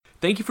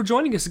Thank you for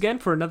joining us again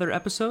for another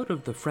episode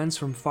of the Friends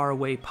from Far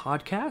Away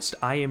podcast.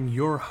 I am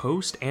your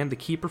host and the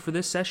keeper for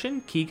this session,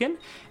 Keegan.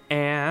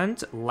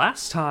 And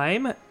last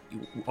time,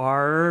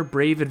 our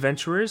brave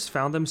adventurers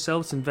found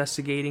themselves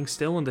investigating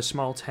still in the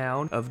small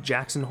town of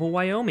Jackson Hole,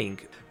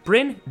 Wyoming.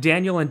 Brynn,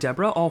 Daniel, and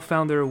Deborah all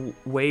found their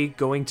way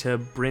going to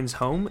Brynn's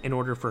home in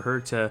order for her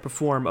to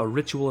perform a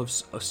ritual of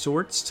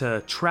sorts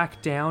to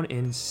track down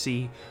and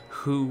see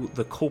who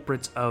the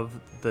culprits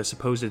of the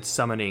supposed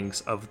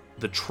summonings of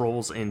the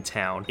trolls in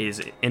town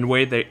is and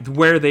where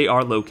they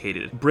are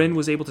located. Brynn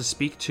was able to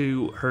speak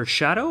to her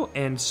shadow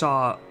and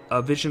saw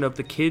a vision of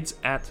the kids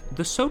at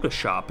the soda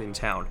shop in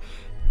town.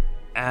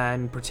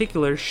 In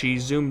particular, she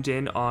zoomed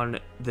in on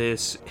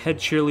this head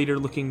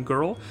cheerleader-looking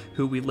girl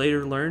who we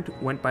later learned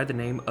went by the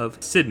name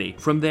of Sydney.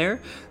 From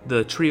there,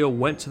 the trio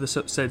went to the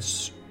said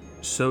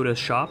soda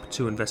shop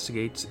to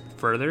investigate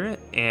further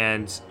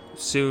and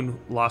soon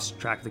lost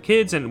track of the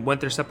kids and went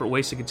their separate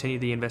ways to continue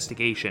the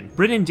investigation.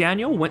 Brynn and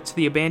Daniel went to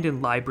the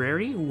abandoned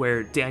library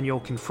where Daniel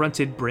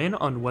confronted Brynn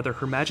on whether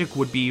her magic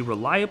would be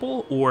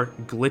reliable or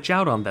glitch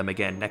out on them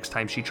again next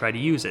time she tried to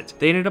use it.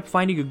 They ended up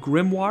finding a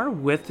grimoire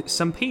with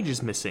some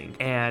pages missing,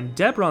 and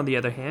Deborah, on the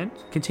other hand,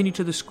 continued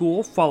to the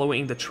school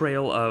following the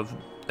trail of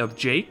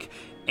Jake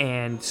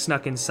and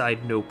snuck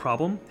inside no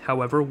problem.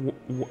 However,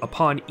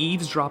 upon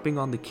eavesdropping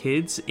on the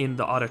kids in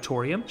the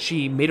auditorium,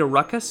 she made a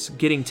ruckus,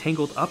 getting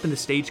tangled up in the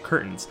stage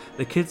curtains.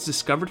 The kids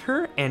discovered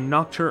her and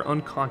knocked her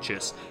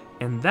unconscious.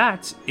 And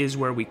that is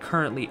where we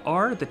currently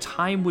are. The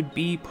time would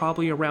be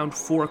probably around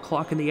 4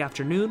 o'clock in the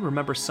afternoon.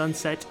 Remember,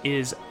 sunset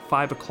is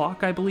 5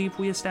 o'clock, I believe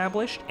we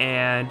established.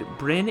 And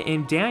Brynn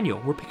and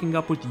Daniel, we're picking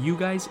up with you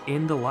guys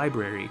in the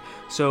library.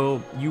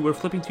 So you were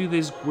flipping through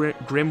this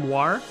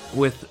grimoire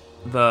with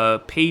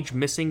the page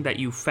missing that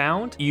you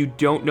found. You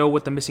don't know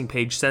what the missing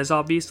page says,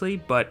 obviously,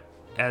 but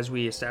as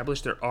we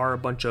established, there are a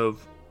bunch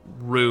of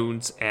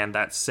runes and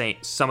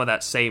some of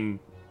that same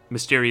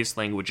mysterious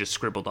language is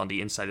scribbled on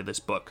the inside of this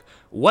book.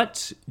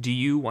 What do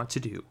you want to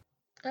do?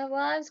 Well,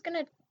 I was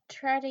gonna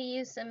try to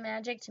use some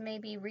magic to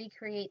maybe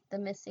recreate the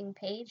missing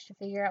page to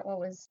figure out what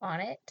was on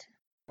it.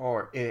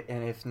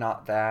 And if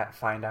not that,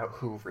 find out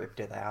who ripped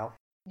it out.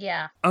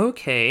 Yeah.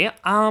 Okay,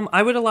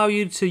 I would allow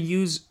you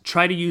to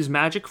try to use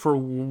magic for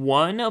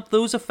one of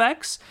those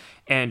effects,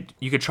 and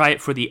you could try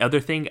it for the other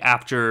thing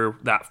after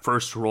that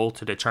first roll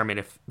to determine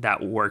if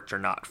that worked or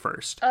not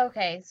first.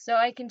 Okay, so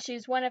I can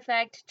choose one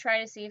effect,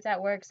 try to see if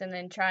that works, and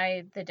then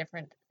try the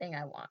different thing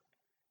I want,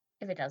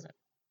 if it doesn't.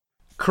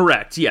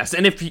 Correct, yes,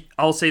 and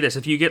I'll say this,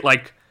 if you get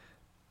like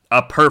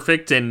a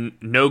perfect and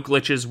no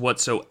glitches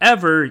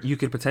whatsoever, you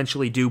could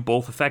potentially do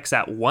both effects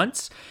at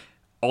once.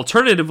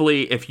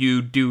 Alternatively, if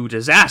you do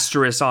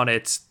disastrous on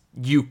it,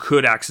 you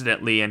could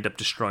accidentally end up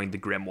destroying the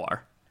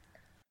grimoire.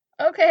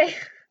 Okay,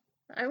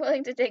 I'm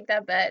willing to take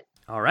that bet.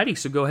 Alrighty,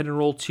 so go ahead and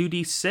roll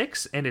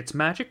 2d6, and it's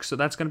magic, so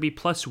that's going to be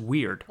plus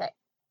weird. Okay.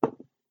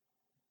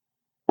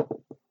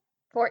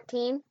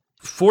 14.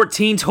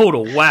 14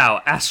 total.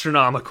 Wow,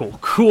 astronomical.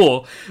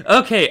 Cool.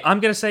 Okay, I'm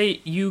going to say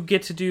you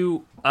get to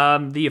do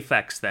the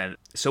effects then.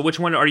 So which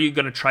one are you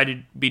going to try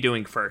to be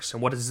doing first?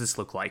 And what does this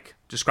look like?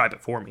 Describe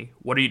it for me.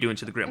 What are you doing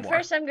to the grimoire?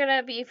 First, I'm going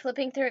to be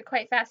flipping through it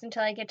quite fast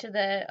until I get to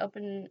the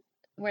open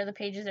where the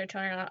pages are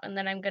turned out. And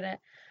then I'm going to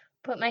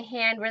put my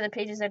hand where the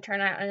pages are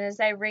turned out. And as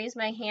I raise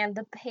my hand,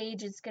 the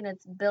page is going to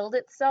build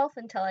itself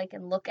until I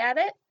can look at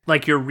it.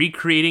 Like you're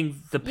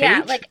recreating the page?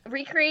 Yeah, like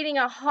recreating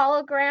a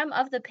hologram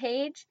of the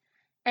page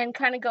and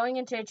kind of going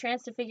into a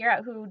trance to figure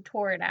out who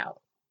tore it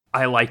out.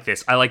 I like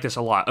this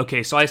a lot.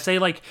 Okay, so I say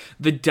like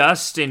the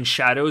dust and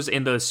shadows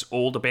in this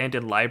old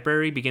abandoned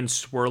library begin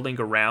swirling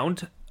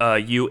around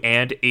you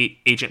and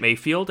Agent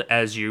Mayfield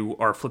as you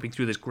are flipping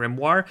through this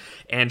grimoire,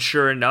 and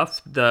sure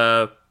enough,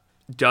 the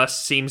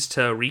dust seems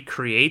to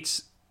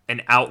recreate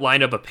an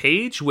outline of a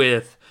page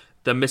with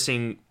the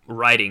missing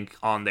writing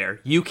on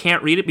there. You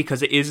can't read it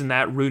because it is in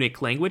that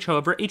runic language.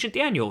 However, Agent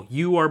Daniel,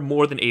 you are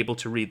more than able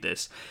to read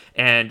this.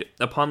 And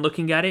upon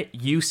looking at it,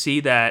 you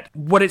see that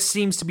what it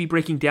seems to be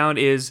breaking down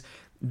is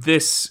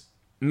this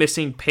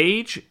missing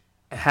page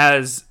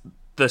has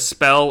the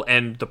spell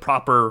and the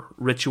proper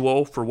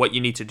ritual for what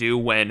you need to do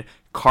when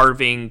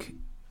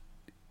carving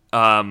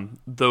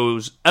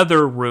those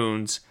other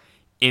runes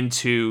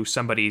into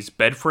somebody's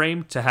bed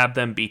frame to have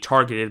them be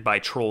targeted by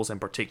trolls in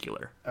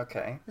particular.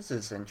 Okay, this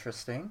is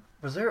interesting.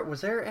 Was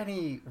there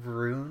any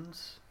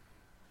runes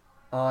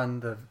on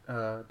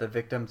the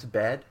victim's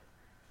bed?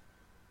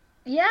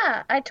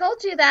 Yeah, I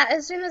told you that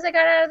as soon as I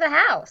got out of the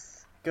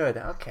house. Good,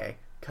 okay.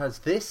 Because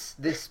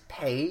this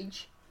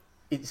page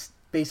is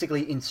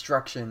basically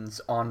instructions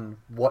on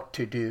what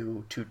to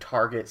do to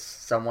target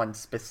someone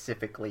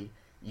specifically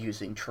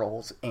using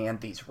trolls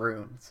and these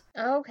runes.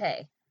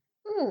 Okay.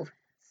 Ooh.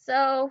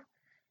 So,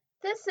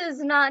 this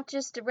is not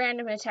just a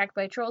random attack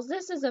by trolls.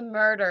 This is a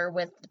murder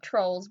with the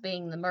trolls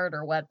being the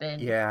murder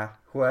weapon. Yeah,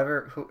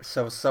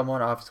 so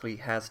someone obviously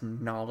has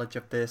knowledge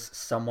of this.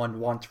 Someone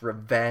wants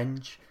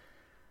revenge.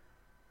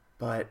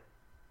 But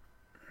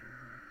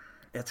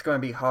it's going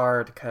to be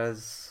hard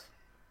because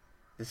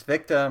this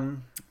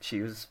victim,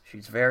 she's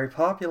very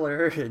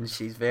popular, and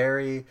she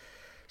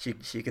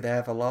could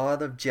have a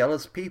lot of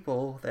jealous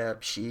people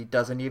that she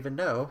doesn't even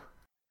know.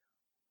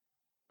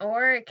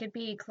 Or it could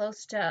be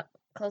closer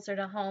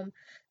to home.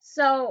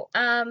 So,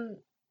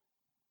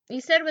 you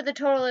said with a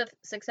total of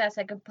success,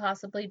 I could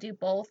possibly do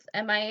both.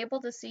 Am I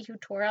able to see who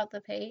tore out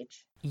the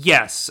page?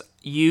 Yes,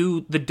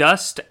 the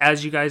dust,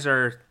 as you guys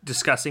are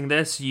discussing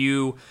this,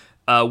 you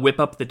whip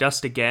up the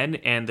dust again,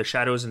 and the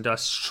shadows and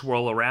dust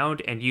swirl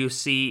around, and you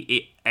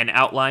see an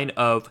outline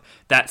of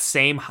that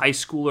same high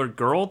schooler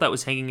girl that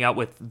was hanging out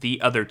with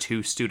the other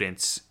two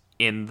students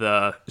in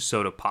the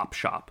soda pop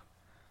shop.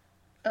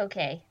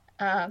 Okay.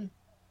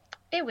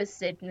 It was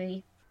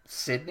Sydney.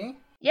 Sydney?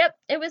 Yep,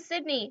 it was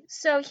Sydney.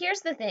 So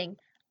here's the thing.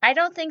 I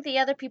don't think the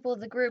other people of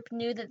the group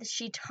knew that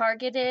she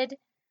targeted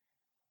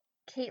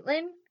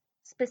Caitlin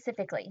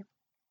specifically.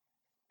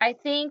 I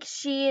think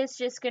she is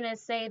just going to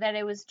say that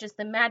it was just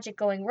the magic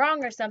going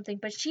wrong or something,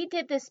 but she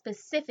did this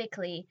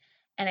specifically,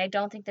 and I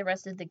don't think the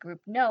rest of the group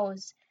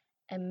knows,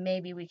 and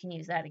maybe we can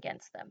use that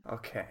against them.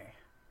 Okay.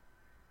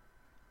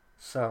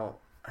 So,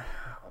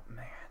 oh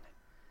man.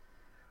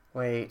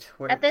 Wait.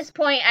 At this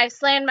point, I've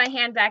slammed my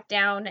hand back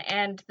down,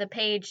 and the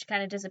page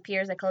kind of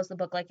disappears. I close the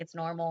book like it's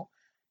normal,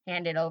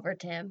 hand it over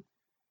to him.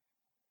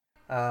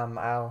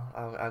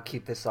 I'll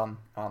keep this on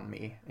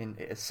me, and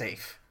it's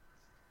safe.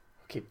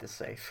 I'll keep this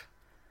safe.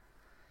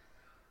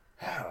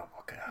 Oh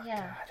God.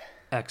 Yeah.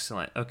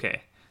 Excellent.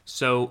 Okay.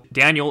 So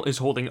Daniel is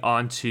holding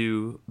on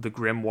to the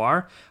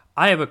grimoire.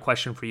 I have a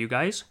question for you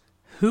guys.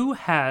 Who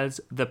has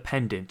the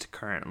pendant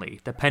currently?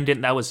 The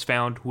pendant that was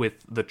found with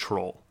the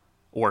troll,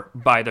 or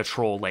by the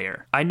troll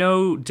lair. I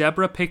know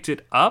Deborah picked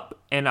it up,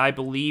 and I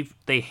believe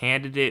they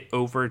handed it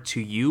over to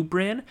you,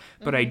 Brynn,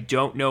 but I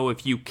don't know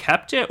if you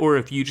kept it or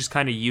if you just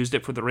kind of used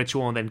it for the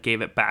ritual and then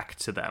gave it back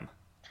to them.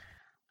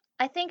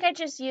 I think I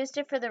just used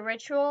it for the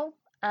ritual,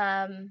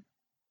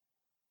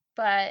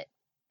 but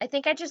I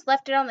think I just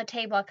left it on the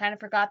table. I kind of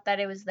forgot that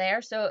it was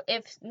there, so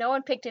if no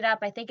one picked it up,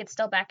 I think it's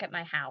still back at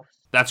my house.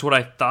 That's what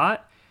I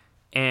thought.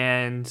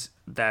 And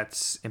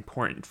that's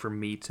important for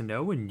me to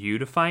know and you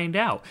to find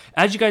out.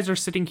 As you guys are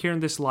sitting here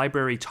in this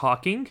library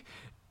talking,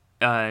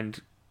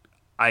 and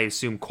I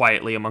assume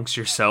quietly amongst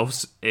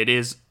yourselves, it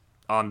is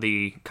on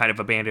the kind of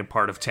abandoned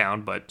part of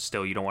town, but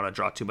still you don't want to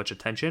draw too much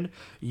attention.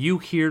 You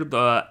hear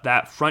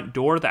that front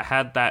door that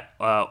had that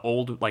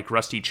old like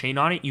rusty chain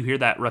on it. You hear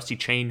that rusty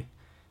chain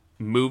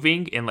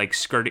moving and like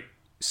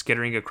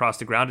skittering across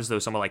the ground as though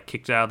someone like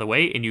kicked it out of the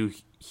way, and you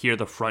hear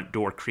the front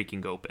door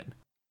creaking open.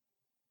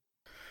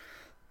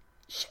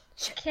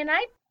 Can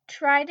I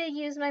try to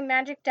use my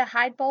magic to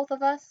hide both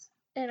of us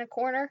in a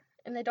corner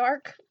in the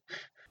dark?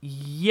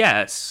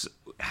 Yes.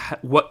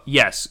 What?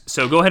 Yes.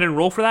 So go ahead and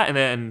roll for that, and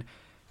then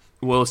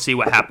we'll see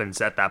what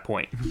happens at that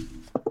point.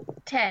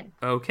 10.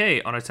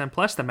 Okay, on a 10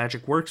 plus, the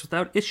magic works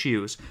without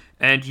issues,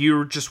 and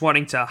you're just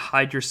wanting to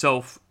hide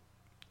yourself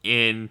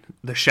in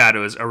the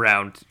shadows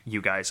around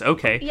you guys.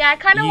 Okay. Yeah, I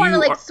kind of want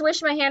to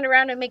swish my hand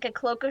around and make a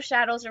cloak of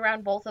shadows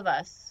around both of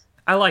us.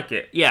 I like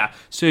it. Yeah.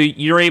 So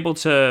you're able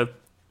to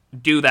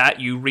do that.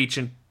 You reach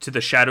into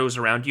the shadows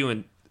around you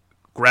and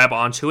grab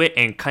onto it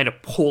and kind of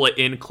pull it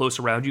in close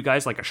around you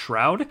guys like a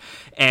shroud,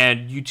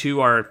 and you two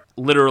are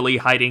literally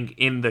hiding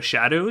in the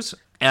shadows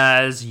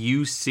as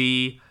you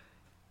see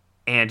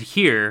and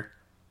hear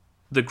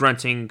the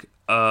grunting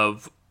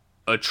of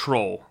a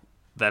troll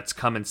that's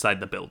come inside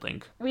the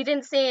building. We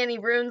didn't see any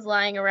runes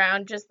lying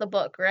around, just the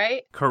book,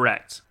 right?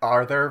 Correct.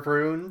 Are there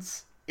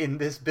runes in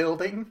this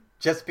building?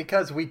 Just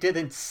because we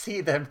didn't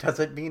see them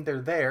doesn't mean they're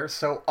there,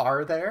 so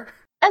are there?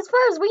 As far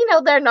as we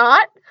know, they're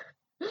not.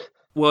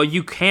 Well,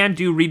 you can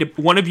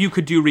one of you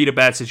could do read a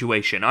bad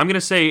situation. I'm going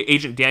to say,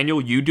 Agent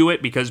Daniel, you do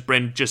it because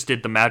Brynn just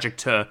did the magic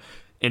to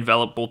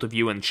envelop both of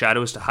you in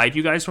shadows to hide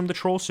you guys from the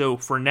troll. So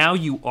for now,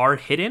 you are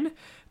hidden.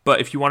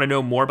 But if you want to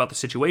know more about the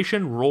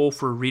situation, roll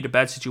for read a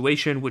bad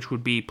situation, which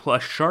would be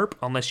plus sharp,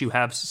 unless you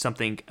have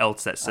something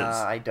else that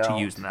says to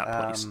use in that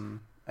place.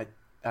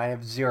 I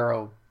have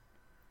 0.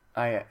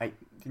 I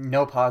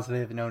no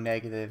positive, no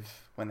negative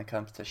when it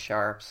comes to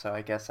sharp, so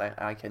I guess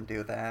I can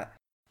do that.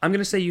 I'm going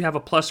to say you have a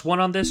 +1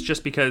 on this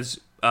just because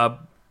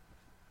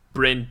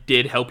Brynn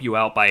did help you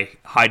out by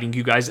hiding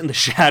you guys in the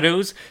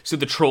shadows, so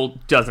the troll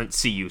doesn't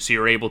see you. So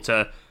you're able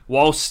to,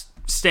 while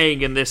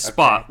staying in this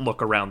spot,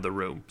 look around the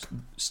room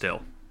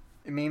still.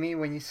 Mimi,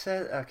 when you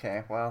said...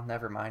 Okay, well,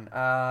 never mind.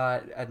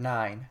 A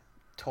 9.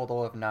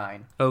 Total of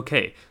 9.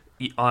 Okay.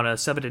 On a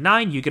 7 to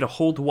 9, you get a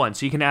hold 1,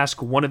 so you can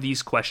ask one of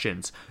these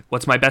questions.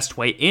 What's my best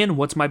way in?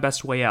 What's my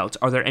best way out?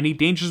 Are there any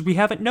dangers we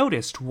haven't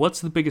noticed?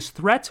 What's the biggest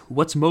threat?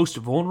 What's most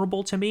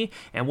vulnerable to me?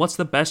 And what's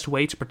the best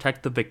way to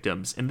protect the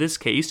victims? In this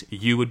case,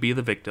 you would be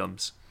the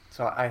victims.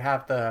 So I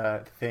have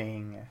the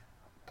thing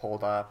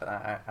pulled up,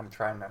 and I'm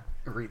trying to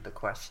read the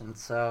question.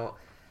 So,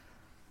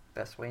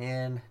 best way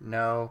in?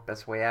 No.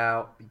 Best way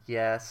out?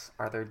 Yes.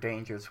 Are there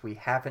dangers we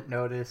haven't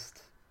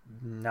noticed?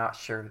 Not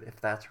sure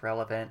if that's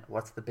relevant.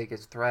 What's the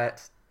biggest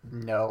threat?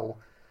 No.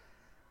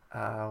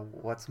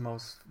 What's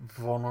most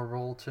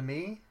vulnerable to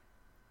me?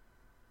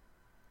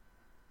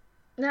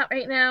 Not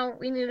right now.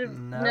 We need to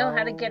know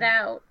how to get No.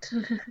 out.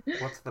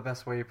 What's the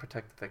best way to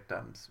protect the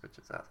victims? Which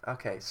is us.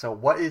 Okay, so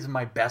what is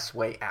my best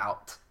way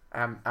out?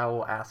 I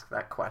will ask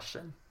that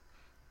question.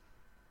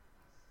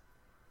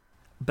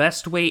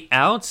 Best way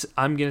out,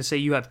 I'm going to say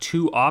you have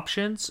two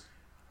options.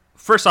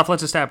 First off,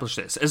 let's establish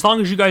this. As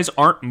long as you guys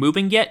aren't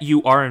moving yet,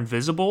 you are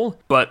invisible,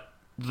 but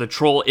the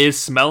troll is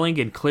smelling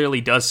and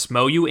clearly does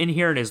smell you in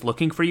here and is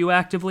looking for you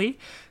actively.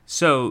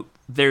 So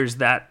there's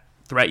that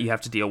threat you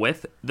have to deal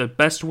with. The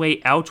best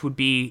way out would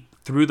be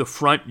through the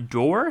front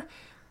door.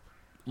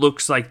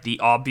 Looks like the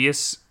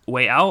obvious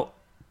way out,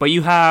 but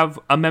you have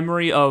a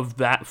memory of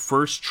that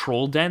first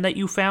troll den that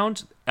you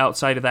found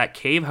outside of that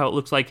cave, how it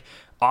looks like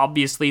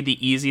obviously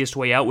the easiest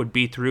way out would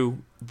be through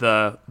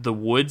the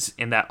woods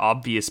in that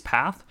obvious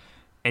path,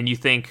 and you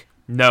think,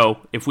 no,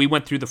 if we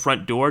went through the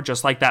front door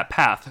just like that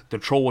path, the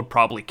troll would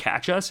probably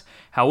catch us.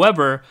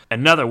 However,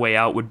 another way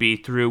out would be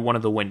through one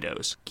of the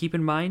windows. Keep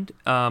in mind,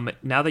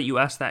 now that you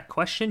asked that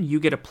question, you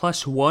get a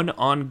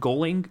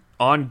 +1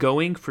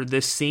 ongoing for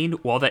this scene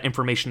while that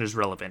information is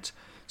relevant.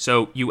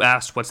 So you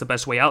asked what's the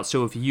best way out,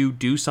 so if you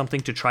do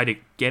something to try to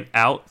get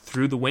out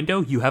through the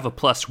window, you have a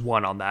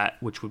 +1 on that,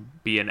 which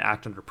would be an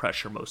act under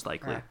pressure most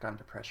likely. Act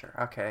under pressure.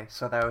 Okay,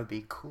 so that would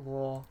be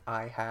cool.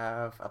 I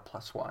have a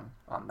 +1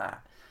 on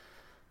that.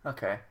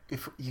 Okay.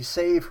 If you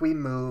say if we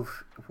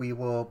move, we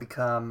will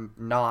become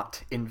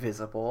not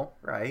invisible,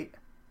 right?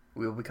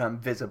 We will become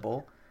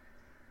visible.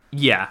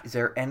 Yeah. Is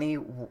there any...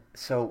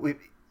 So,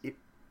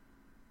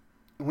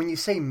 when you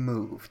say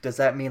move, does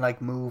that mean,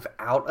 like, move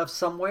out of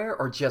somewhere?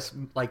 Or just,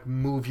 like,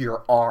 move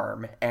your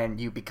arm and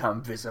you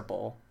become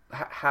visible?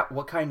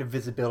 What kind of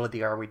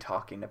visibility are we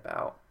talking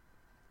about?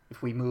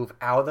 If we move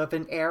out of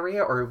an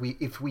area, or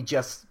if we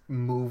just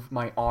move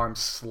my arm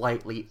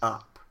slightly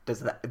up,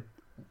 does that...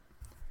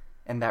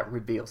 And that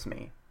reveals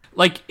me.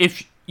 Like,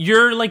 if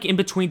you're, like, in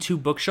between two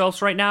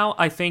bookshelves right now,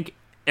 I think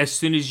as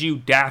soon as you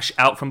dash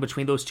out from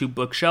between those two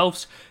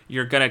bookshelves,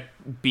 you're gonna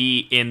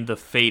be in the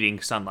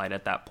fading sunlight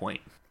at that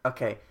point.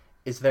 Okay.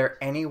 Is there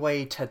any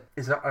way to...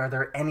 Are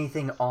there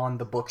anything on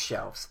the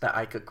bookshelves that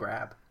I could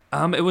grab?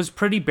 It was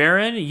pretty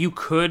barren. You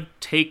could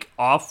take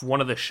off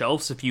one of the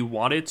shelves if you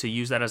wanted to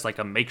use that as, like,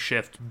 a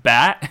makeshift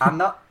bat.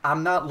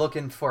 I'm not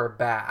looking for a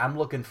bat. I'm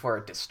looking for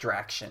a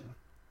distraction.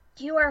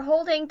 You are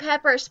holding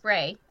pepper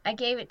spray. I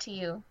gave it to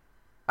you.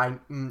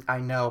 I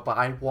know, but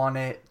I want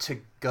it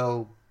to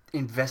go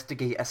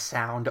investigate a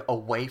sound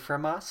away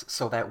from us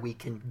so that we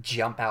can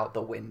jump out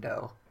the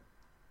window.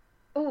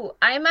 Ooh,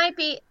 I might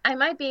be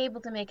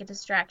able to make a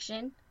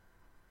distraction.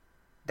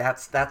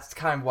 That's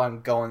kind of what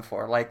I'm going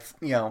for. Like,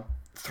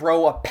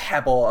 throw a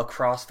pebble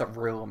across the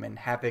room and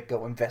have it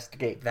go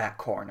investigate that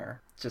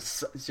corner.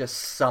 Just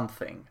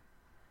something.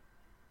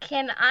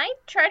 Can I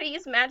try to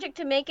use magic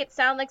to make it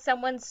sound like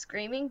someone's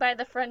screaming by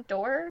the front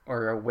door?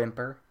 Or a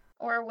whimper.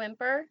 Or a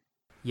whimper?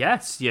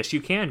 Yes, you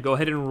can. Go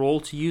ahead and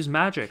roll to use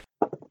magic.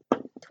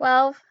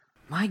 12.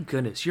 My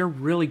goodness, you're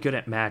really good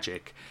at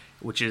magic,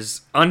 which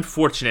is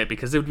unfortunate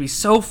because it would be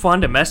so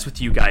fun to mess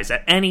with you guys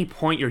at any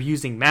point you're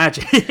using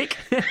magic.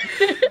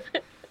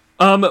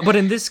 But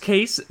in this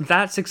case,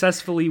 that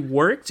successfully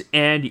worked,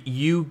 and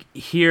you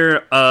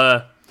hear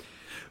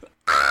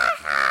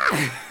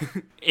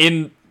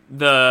in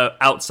the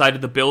outside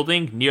of the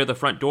building near the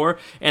front door,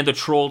 and the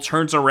troll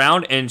turns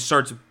around and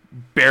starts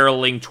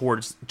barreling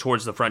towards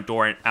the front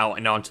door and out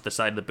and onto the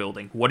side of the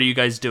building. What are you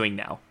guys doing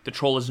now? The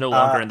troll is no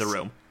longer in the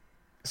room.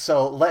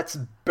 So let's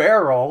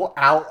barrel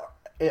out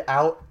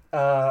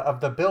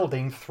of the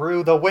building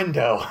through the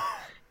window.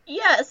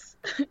 Yes.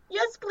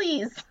 Yes,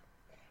 please.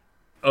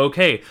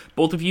 Okay,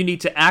 both of you need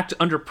to act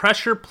under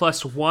pressure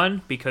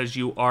 +1 because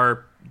you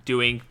are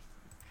doing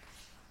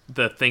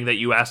the thing that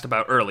you asked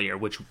about earlier,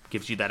 which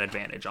gives you that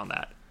advantage on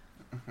that.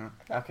 Mm-hmm.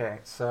 Okay,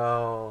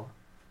 so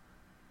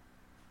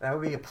that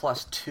would be a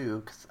 +2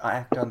 because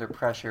act under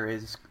pressure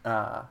is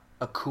a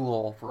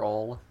cool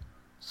roll.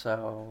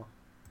 So,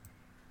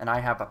 and I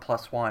have a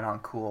 +1 on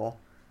cool.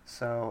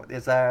 So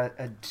is that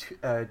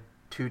a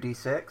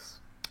 2d6?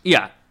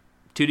 Yeah,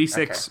 2d6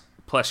 okay.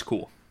 plus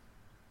cool.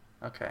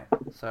 Okay,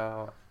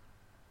 so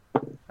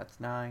that's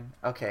 9.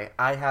 Okay,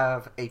 I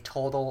have a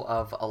total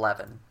of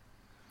 11.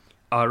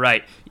 All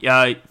right.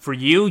 For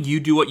you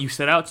do what you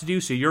set out to do,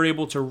 so you're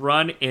able to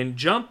run and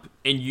jump,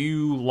 and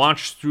you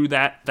launch through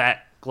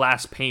that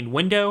glass pane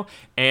window.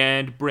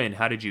 And Brynn,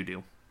 how did you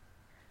do?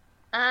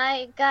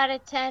 I got a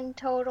 10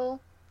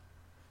 total.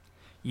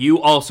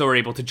 You also are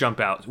able to jump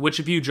out. Which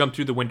of you jumped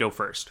through the window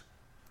first?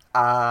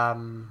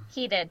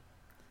 He did.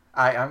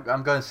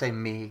 I'm going to say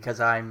me, because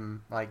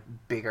I'm, like,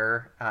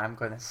 bigger. I'm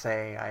going to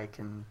say I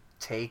can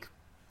take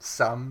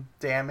some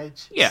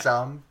damage. Yeah.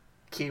 Some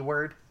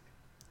keyword.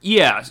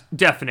 Yeah,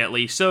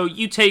 definitely. So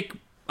you take,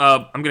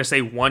 I'm going to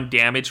say 1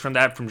 damage from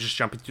that, from just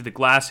jumping through the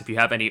glass. If you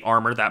have any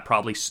armor, that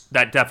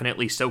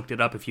definitely soaked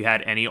it up if you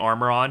had any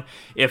armor on.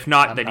 If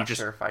not, then you just...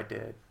 I'm not sure if I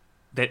did.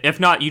 If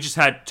not, you just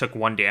took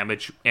 1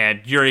 damage,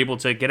 and you're able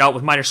to get out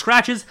with minor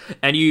scratches,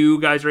 and you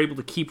guys are able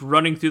to keep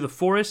running through the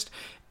forest,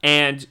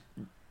 and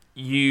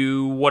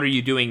what are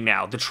you doing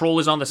now? The troll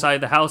is on the side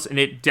of the house, and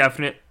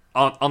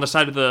on the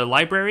side of the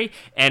library,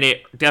 and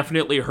it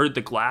definitely heard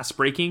the glass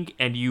breaking,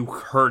 and you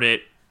heard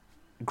it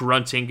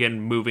grunting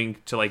and moving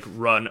to like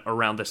run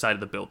around the side of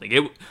the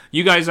building.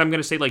 You guys, I'm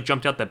gonna say, like,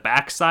 jumped out the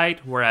back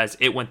side, whereas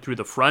it went through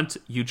the front.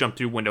 You jumped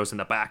through windows in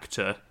the back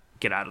to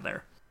get out of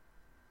there.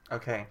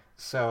 Okay,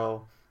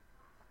 so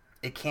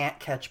it can't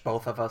catch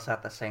both of us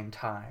at the same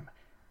time.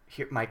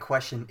 Here, my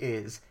question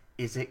is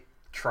it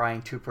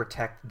trying to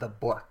protect the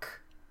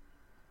book?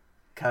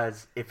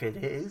 Because if it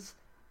is,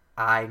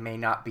 I may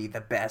not be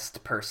the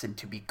best person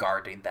to be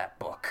guarding that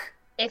book.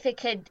 If it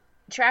could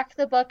track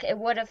the book, it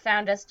would have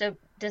found us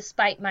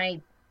despite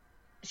my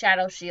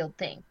shadow shield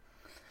thing.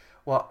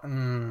 Well,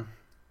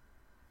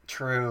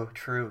 true.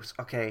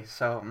 Okay,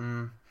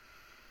 so,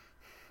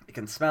 it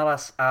can smell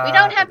us. We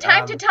don't have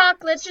time to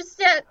talk. Let's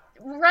just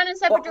run in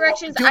separate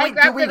directions. Do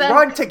we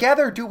run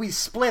together? Or do we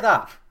split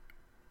up?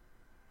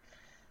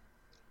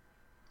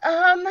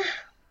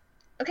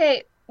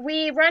 Okay,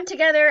 we run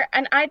together,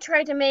 and I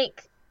try to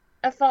make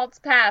a false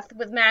path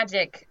with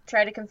magic,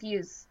 try to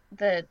confuse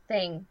the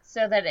thing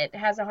so that it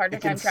has a harder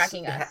time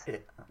tracking us.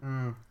 It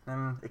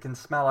can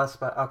smell us,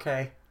 but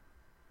okay.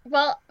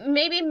 Well,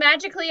 maybe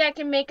magically I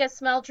can make a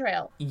smell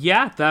trail.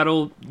 Yeah,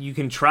 you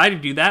can try to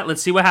do that.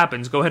 Let's see what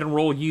happens. Go ahead and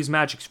roll use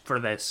magic for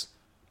this.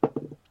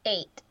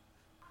 8.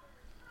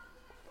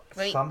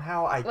 Wait.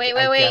 Somehow I wait.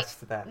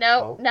 guessed that.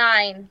 No,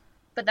 9.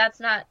 But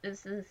this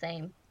is the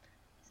same.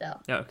 So.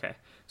 Okay.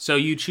 So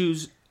you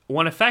choose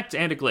one effect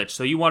and a glitch.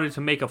 So you wanted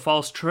to make a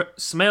false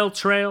smell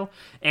trail,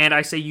 and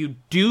I say you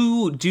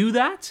do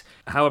that.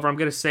 However, I'm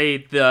going to say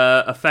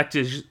the effect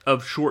is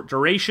of short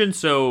duration,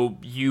 so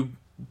you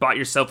bought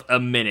yourself a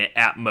minute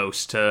at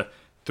most to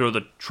throw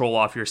the troll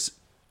off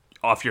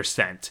your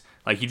scent.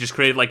 Like, you just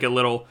created like a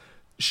little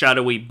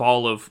shadowy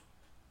ball of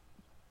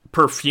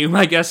perfume,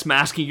 I guess,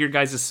 masking your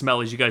guys'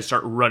 smell as you guys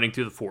start running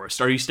through the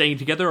forest. Are you staying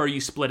together, or are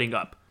you splitting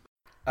up?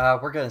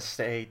 We're gonna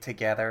stay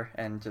together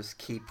and just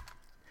keep...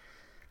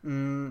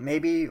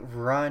 maybe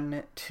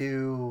run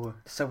to...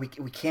 So we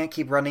can't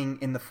keep running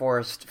in the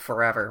forest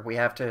forever. We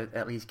have to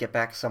at least get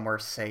back somewhere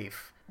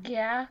safe.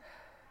 Yeah.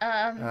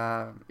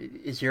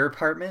 Is your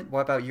apartment?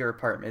 What about your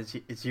apartment?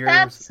 Is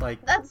yours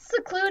like... That's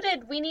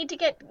secluded. We need to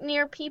get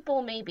near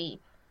people, maybe.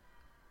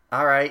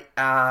 Alright,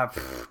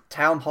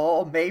 town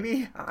hall,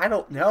 maybe? I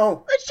don't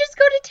know. Let's just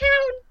go to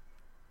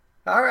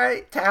town.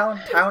 Alright,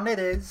 town it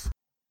is.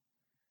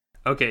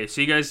 Okay,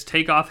 so you guys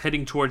take off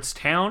heading towards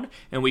town,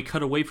 and we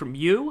cut away from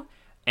you,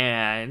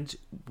 and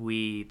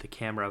the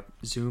camera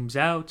zooms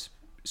out,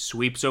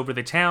 sweeps over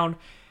the town,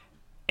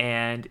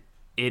 and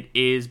it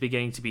is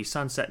beginning to be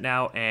sunset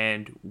now,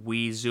 and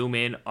we zoom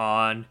in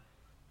on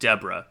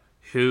Deborah,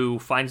 who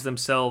finds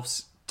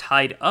themselves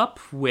tied up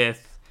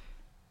with...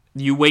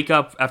 You wake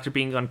up after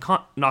being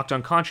knocked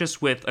unconscious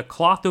with a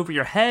cloth over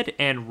your head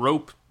and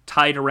rope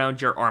tied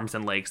around your arms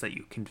and legs that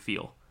you can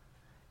feel.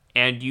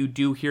 And you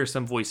do hear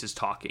some voices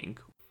talking.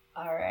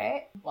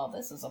 Alright, well,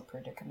 this is a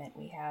predicament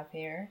we have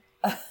here.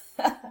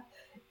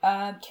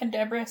 Can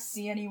Deborah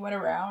see anyone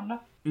around?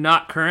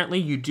 Not currently.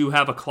 You do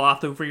have a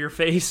cloth over your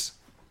face,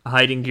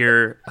 hiding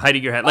your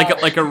head,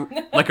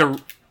 like a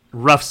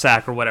rough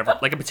sack or whatever,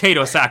 like a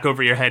potato sack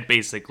over your head,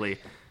 basically.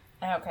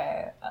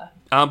 Okay.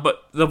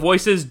 But the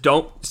voices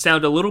don't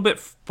sound a little bit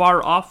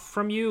far off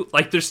from you.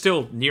 Like, they're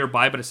still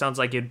nearby, but it sounds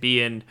like it'd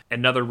be in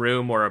another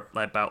room or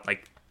about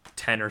like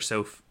 10 or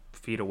so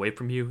feet away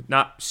from you.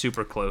 Not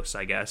super close,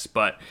 I guess,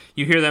 but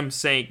you hear them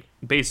saying,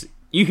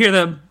 you hear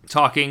them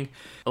talking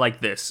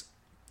like this.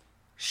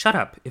 Shut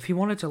up. If he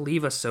wanted to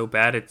leave us so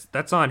bad,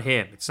 that's on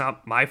him. It's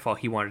not my fault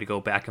he wanted to go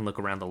back and look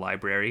around the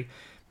library.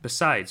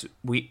 Besides,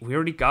 we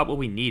already got what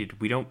we needed.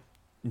 We don't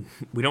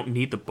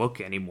need the book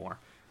anymore.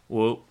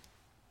 Well,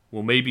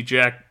 maybe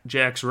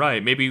Jack's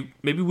right. Maybe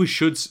we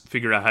should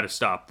figure out how to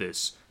stop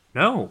this.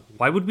 No,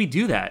 why would we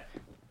do that?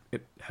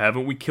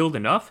 Haven't we killed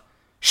enough?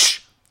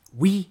 Shh!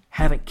 We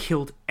haven't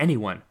killed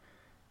anyone.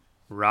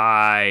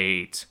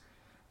 Right.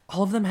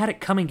 All of them had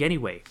it coming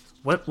anyway.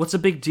 What's a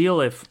big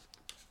deal if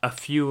a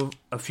few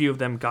of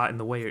them got in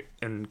the way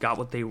and got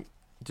what they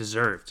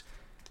deserved?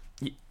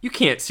 You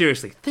can't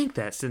seriously think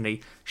that,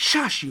 Sydney.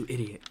 Shush, you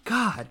idiot.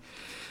 God.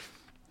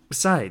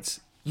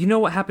 Besides, you know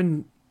what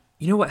happened?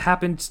 You know what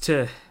happened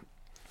to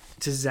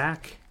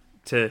Zach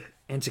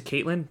and to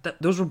Caitlin?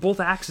 Those were both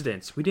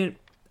accidents.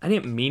 I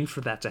didn't mean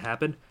for that to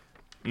happen.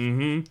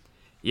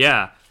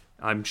 Yeah,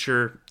 I'm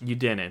sure you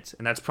didn't.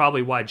 And that's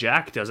probably why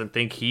Jack doesn't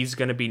think he's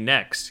going to be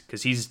next.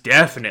 Because he's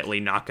definitely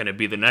not going to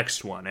be the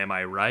next one, am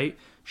I right?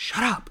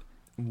 Shut up.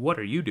 What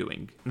are you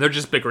doing? They're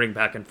just bickering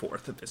back and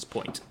forth at this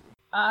point.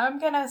 I'm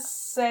gonna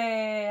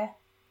say...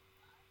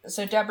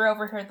 So Deborah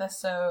overheard this,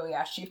 so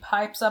yeah, she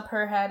pipes up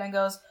her head and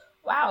goes,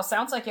 wow,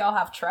 sounds like y'all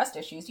have trust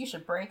issues. You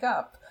should break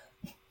up.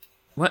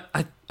 What?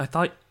 I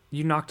thought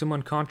you knocked him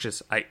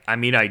unconscious. I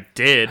mean, I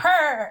did.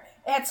 Her!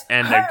 It's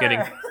and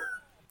her!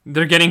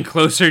 They're getting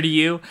closer to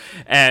you,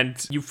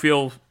 and you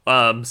feel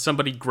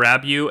somebody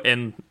grab you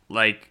and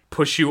like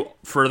push you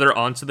further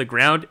onto the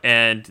ground,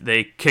 and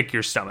they kick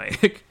your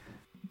stomach.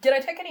 Did I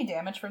take any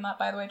damage from that,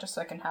 by the way, just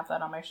so I can have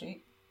that on my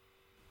sheet?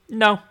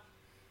 No.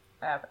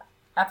 Okay.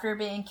 after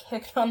being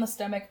kicked on the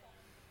stomach,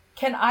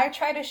 can I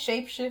try to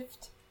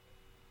shapeshift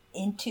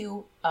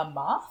into a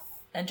moth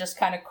and just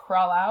kind of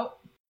crawl out?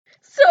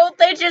 So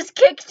they just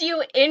kicked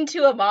you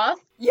into a moth?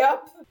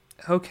 Yep.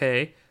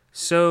 Okay,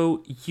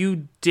 so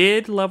you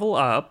did level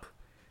up,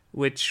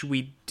 which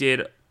we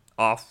did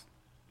off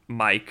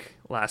mic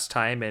last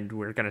time, and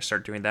we're going to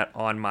start doing that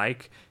on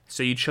mic.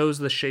 So you chose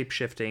the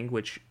shape-shifting,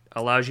 which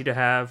allows you to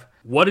have...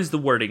 What is the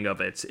wording of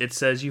it? It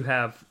says you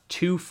have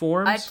 2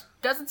 forms? It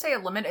doesn't say a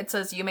limit. It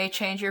says you may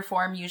change your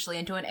form usually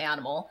into an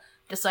animal.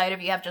 Decide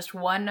if you have just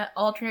one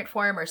alternate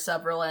form or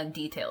several and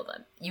detail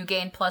them. You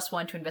gain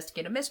 +1 to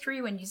investigate a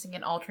mystery when using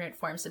an alternate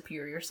form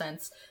superior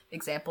sense.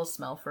 Example,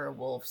 smell for a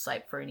wolf,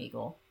 sight for an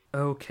eagle.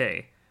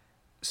 Okay.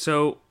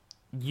 So,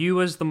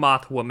 you as the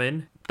moth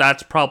woman,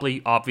 that's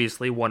probably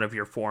obviously one of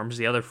your forms.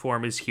 The other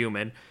form is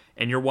human,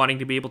 and you're wanting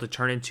to be able to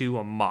turn into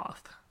a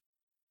moth.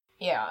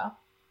 Yeah.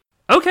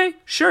 Okay,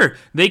 sure.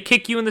 They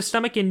kick you in the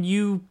stomach and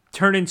you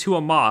turn into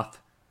a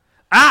moth.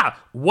 Ah!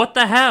 What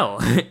the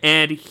hell?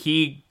 And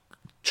he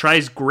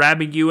tries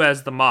grabbing you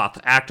as the moth.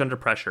 Act under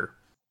pressure.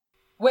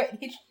 Wait,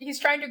 he's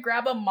trying to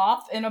grab a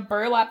moth in a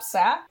burlap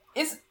sack?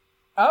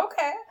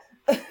 Okay.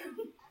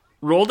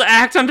 Roll to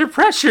act under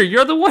pressure.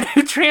 You're the one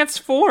who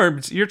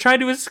transformed. You're trying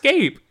to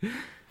escape.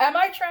 Am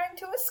I trying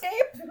to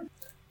escape?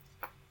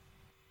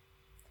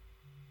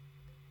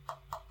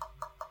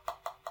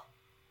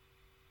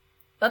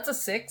 That's a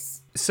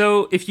 6.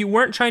 So, if you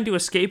weren't trying to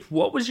escape,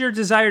 what was your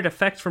desired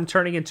effect from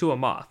turning into a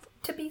moth?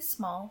 To be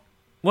small.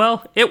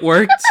 Well, it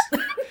worked.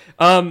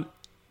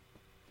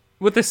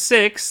 With a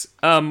 6,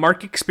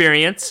 mark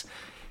experience.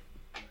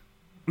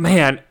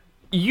 Man,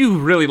 you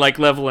really like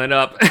leveling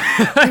up.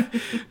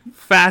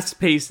 Fast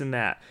pace in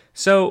that.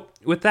 So,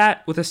 with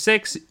a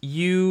 6,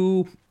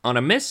 you, on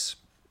a miss,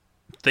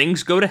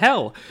 things go to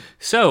hell.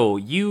 So,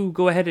 you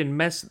go ahead and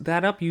mess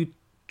that up. You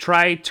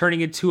try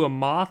turning into a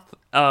moth,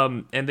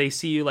 and they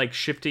see you, like,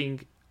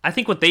 shifting. I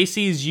think what they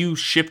see is you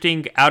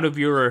shifting out of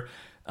your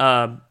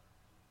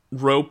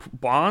rope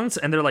bonds,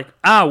 and they're like,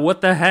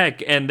 what the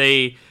heck? And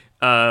he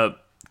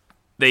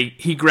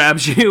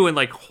grabs you and,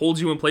 like,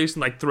 holds you in place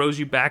and, like, throws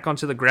you back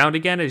onto the ground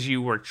again as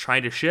you were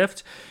trying to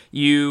shift.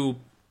 You,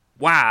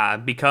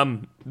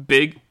 become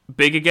big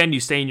again. You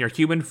stay in your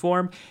human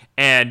form,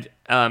 and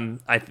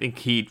I think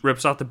he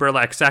rips off the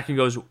burlap sack and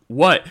goes,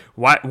 "What?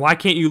 Why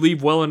can't you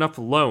leave well enough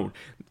alone?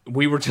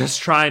 We were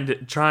just trying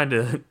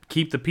to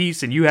keep the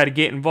peace, and you had to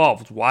get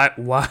involved. Why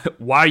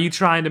are you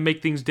trying to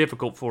make things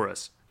difficult for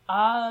us?"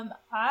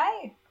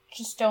 I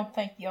just don't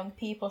think young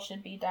people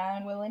should be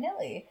dying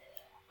willy-nilly.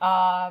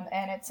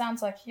 And it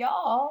sounds like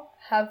y'all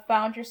have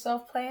found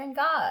yourself playing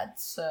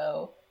gods,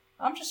 so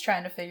I'm just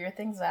trying to figure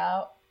things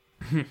out.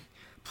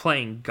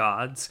 Playing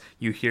gods?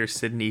 You hear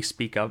Sydney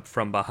speak up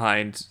from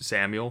behind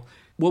Samuel.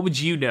 What would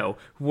you know?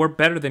 We're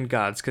better than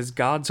gods, because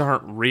gods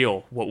aren't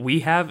real. What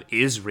we have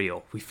is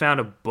real. We found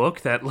a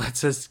book that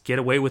lets us get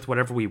away with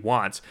whatever we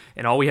want,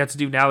 and all we have to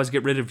do now is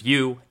get rid of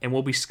you, and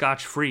we'll be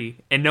scotch-free,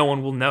 and no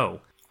one will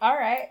know.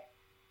 Alright.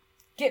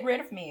 Get rid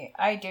of me.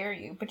 I dare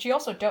you. But you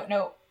also don't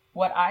know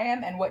what I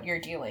am and what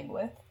you're dealing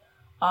with.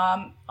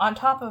 On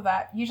top of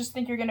that, you just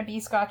think you're going to be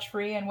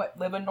scotch-free and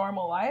live a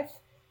normal life?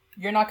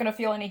 You're not going to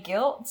feel any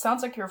guilt? It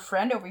sounds like your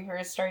friend over here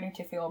is starting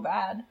to feel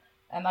bad.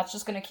 And that's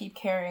just going to keep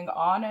carrying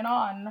on and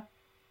on.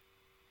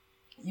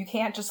 You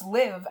can't just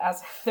live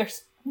as if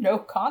there's no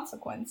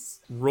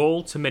consequence.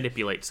 Roll to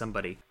manipulate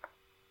somebody.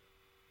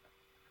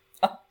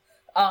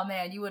 Oh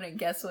man, you wouldn't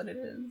guess what it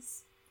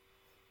is.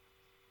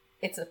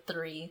 It's a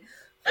 3.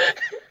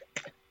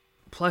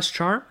 Plus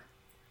charm?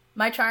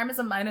 My charm is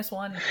a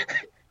 -1.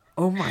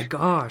 Oh my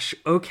gosh.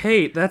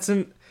 Okay, that's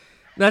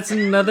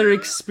another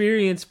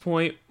experience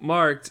point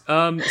marked.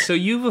 So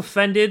you've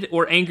offended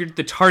or angered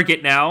the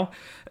target now.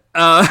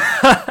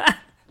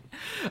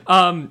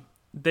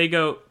 They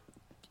go,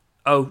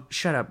 "Oh,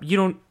 shut up.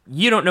 You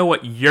don't know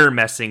what you're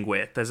messing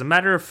with. As a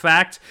matter of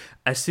fact,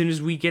 as soon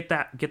as we get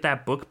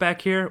that book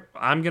back here,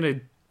 I'm going to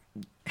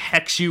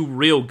hex you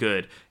real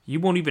good. You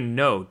won't even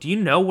know. Do you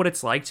know what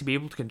it's like to be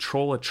able to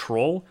control a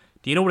troll?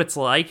 Do you know what it's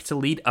like to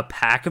lead a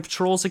pack of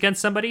trolls against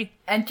somebody?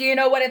 And do you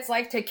know what it's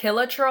like to kill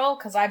a troll?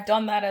 Because I've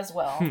done that as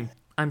well.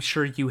 I'm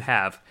sure you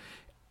have."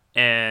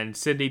 And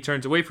Sydney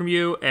turns away from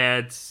you,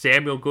 and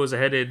Samuel goes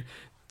ahead and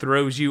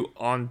throws you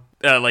on,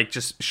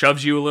 just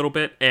shoves you a little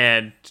bit,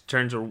 and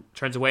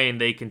turns away, and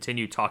they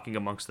continue talking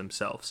amongst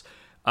themselves.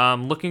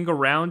 Looking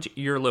around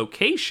your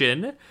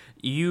location,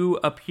 you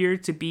appear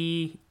to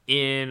be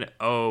in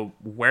a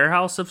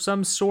warehouse of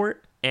some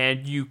sort,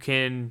 and you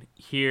can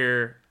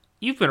hear...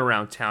 You've been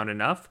around town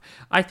enough.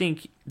 I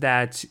think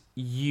that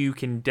you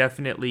can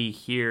definitely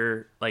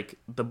hear, like,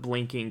 the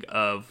blinking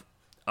of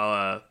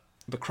the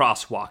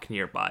crosswalk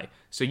nearby.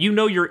 So you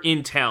know you're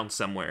in town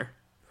somewhere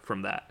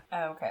from that.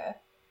 Okay.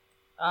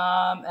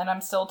 And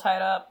I'm still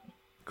tied up?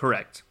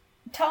 Correct.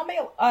 Tell me,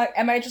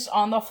 am I just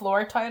on the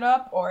floor tied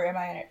up, or am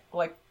I,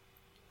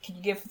 can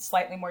you give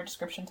slightly more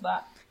description to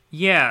that?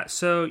 Yeah,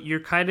 so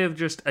you're kind of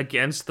just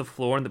against the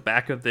floor in the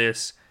back of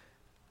this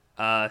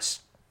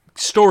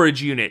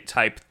storage unit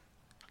type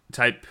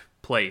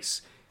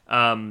place.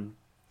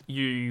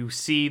 You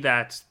see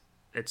that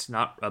it's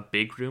not a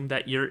big room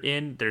that you're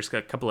in. There's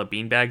a couple of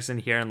beanbags in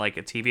here and like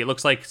a TV. It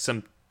looks like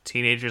some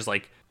teenagers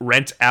like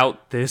rent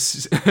out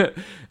this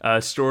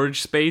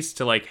storage space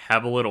to like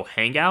have a little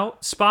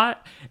hangout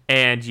spot,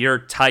 and you're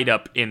tied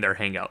up in their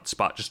hangout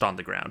spot just on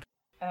the ground.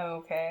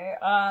 Okay.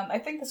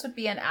 I think this would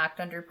be an act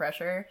under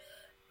pressure,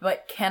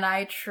 but can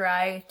I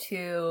try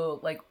to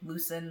like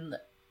loosen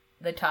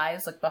the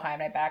ties like behind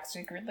my back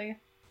secretly?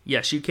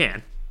 Yes, you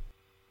can.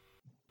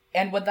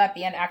 And would that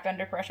be an act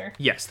under pressure?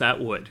 Yes, that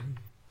would.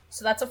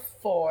 So that's a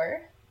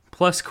 4.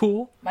 Plus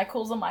cool. My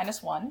cool's a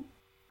 -1.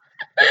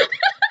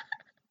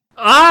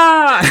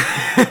 Ah!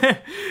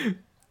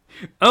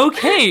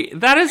 Okay,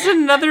 that is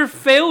another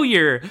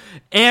failure.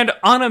 And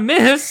on a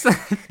miss,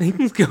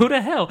 things go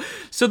to hell.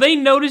 So they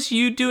notice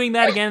you doing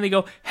that again, and they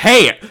go,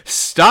 hey,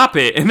 stop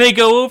it. And they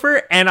go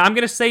over, and I'm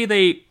going to say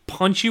they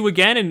punch you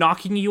again and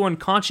knocking you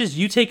unconscious.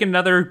 You take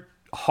another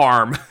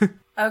harm.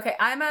 Okay,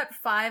 I'm at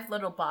 5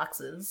 little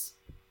boxes.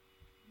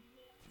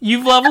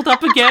 You've leveled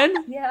up again?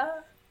 Yeah.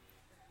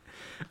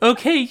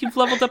 Okay, you've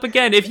leveled up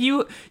again. If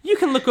you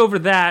can look over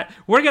that,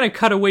 we're going to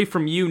cut away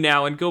from you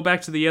now and go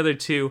back to the other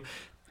two.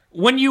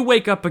 When you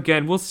wake up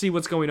again, we'll see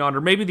what's going on,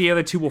 or maybe the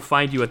other two will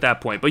find you at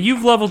that point. But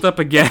you've leveled up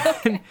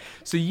again.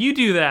 So you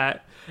do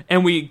that,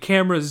 and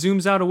camera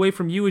zooms out away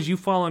from you as you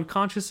fall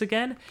unconscious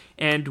again,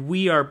 and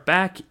we are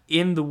back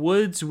in the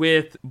woods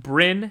with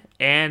Brynn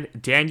and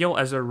Daniel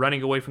as they're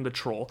running away from the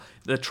troll.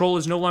 The troll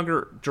is no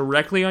longer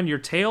directly on your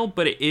tail,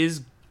 but it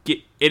is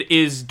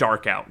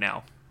dark out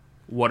now.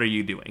 What are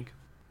you doing?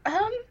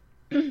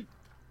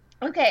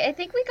 Okay, I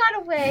think we got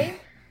away,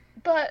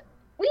 but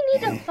we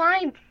need to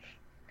find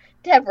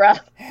Deborah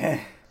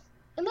and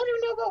let her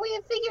know what we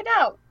have figured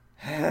out.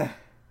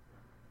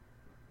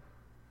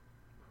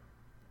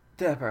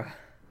 Deborah.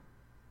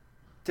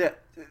 The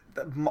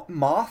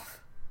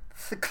moth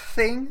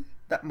thing?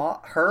 That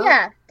moth? Her?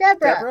 Yeah,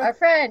 Deborah, our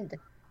friend.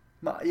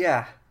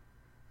 Yeah.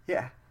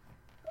 Yeah.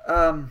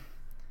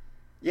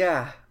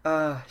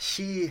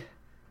 She...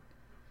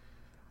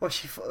 Well,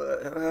 she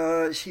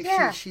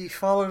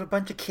followed a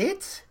bunch of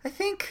kids, I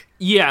think?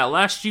 Yeah,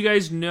 last you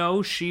guys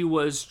know, she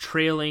was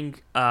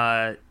trailing,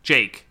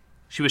 Jake.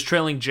 She was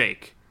trailing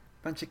Jake.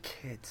 Bunch of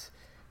kids.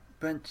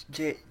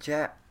 Jake.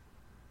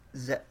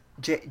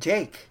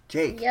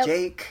 Yep.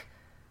 Jake,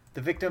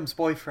 the victim's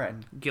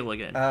boyfriend.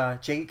 Gilligan.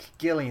 Jake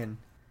Gillian.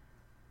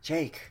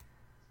 Jake,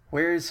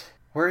 where's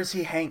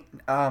he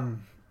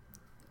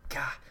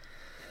God.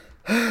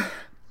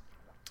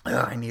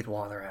 I need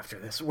water after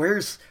this.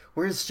 Where's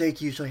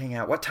Jake usually hang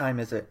out? What time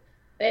is it?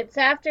 It's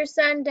after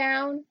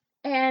sundown,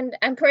 and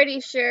I'm pretty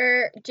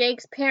sure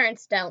Jake's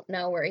parents don't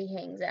know where he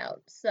hangs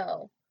out,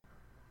 so...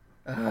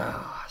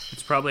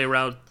 It's probably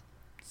around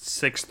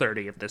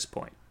 6:30 at this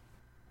point.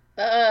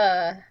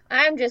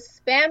 I'm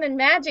just spamming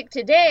magic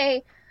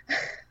today.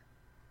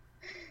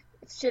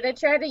 Should I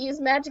try to use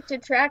magic to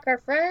track our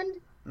friend?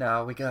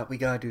 No, we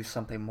gotta do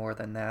something more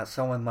than that.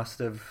 Someone must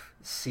have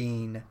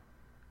seen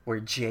where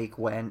Jake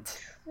went.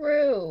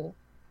 True.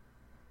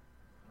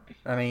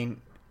 I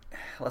mean,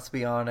 let's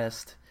be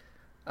honest.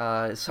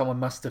 Someone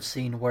must have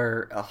seen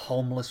where a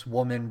homeless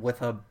woman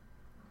with a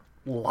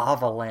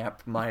lava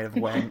lamp might have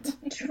went.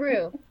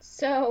 True.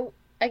 So,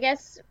 I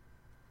guess,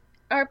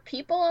 are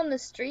people on the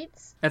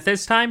streets? At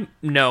this time,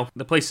 no.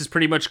 The place is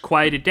pretty much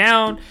quieted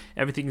down.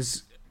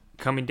 Everything's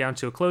coming down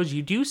to a close.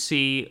 You do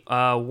see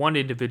one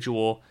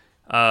individual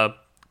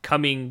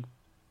coming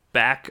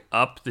back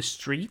up the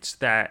street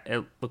that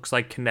it looks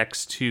like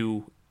connects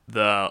to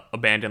the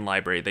abandoned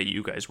library that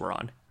you guys were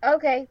on.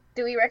 Okay.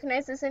 Do we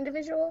recognize this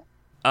individual?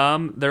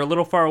 They're a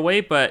little far away,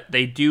 but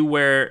they do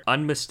wear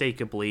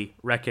unmistakably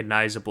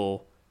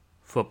recognizable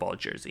football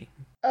jersey.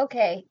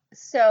 Okay,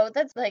 so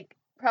that's like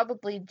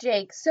probably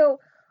Jake. So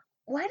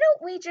why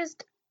don't we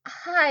just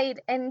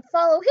hide and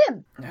follow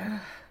him?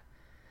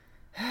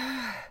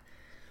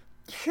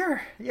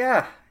 Sure.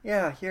 Yeah.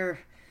 You're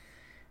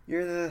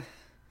the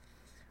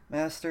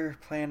master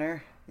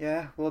planner.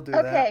 Yeah, we'll do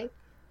that. Okay.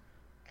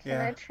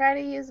 Can I try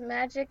to use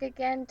magic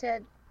again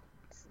to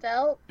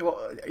stealth?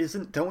 Well,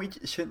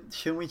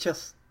 shouldn't we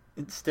just,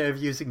 instead of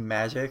using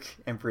magic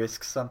and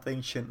risk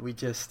something, shouldn't we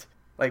just,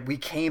 like, we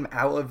came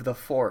out of the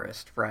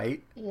forest,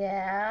 right?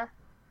 Yeah.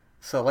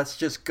 So let's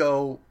just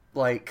go,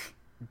 like,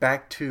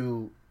 back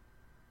to,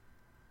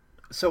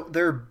 so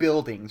there are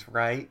buildings,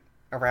 right,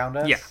 around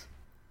us? Yeah.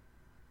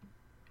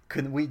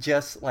 Couldn't we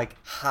just, like,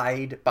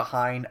 hide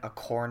behind a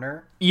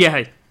corner?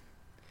 Yeah.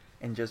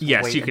 And just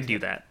Yes, you could do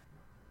that.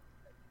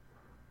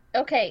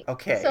 Okay.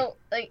 Okay. So,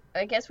 like,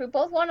 I guess we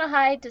both want to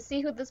hide to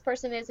see who this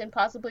person is and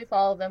possibly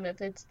follow them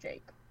if it's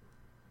Jake.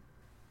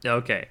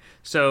 Okay,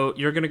 so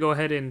you're going to go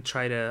ahead and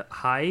try to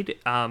hide.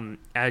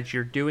 As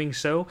you're doing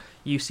so,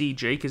 you see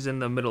Jake is in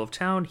the middle of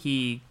town.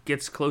 He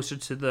gets closer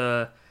to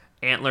the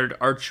antlered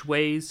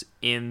archways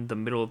in the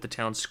middle of the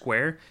town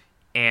square.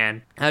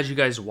 And as you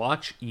guys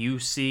watch, you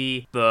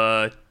see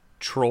the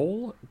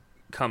troll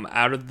come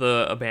out of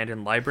the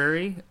abandoned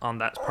library on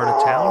that part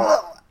of town.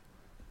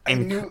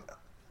 And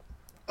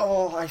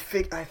Oh, I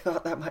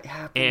thought that might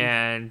happen.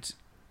 And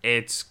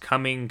it's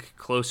coming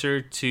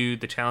closer to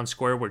the town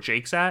square where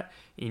Jake's at,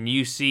 and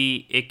you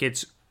see it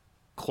gets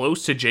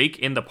close to Jake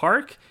in the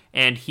park,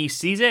 and he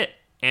sees it,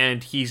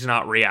 and he's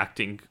not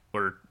reacting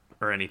or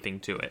anything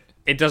to it.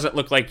 It doesn't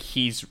look like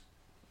he's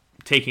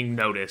taking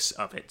notice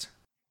of it.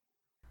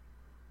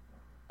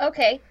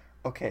 Okay.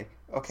 Okay.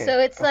 So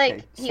it's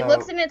like he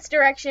looks in its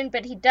direction,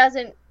 but he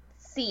doesn't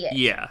see it.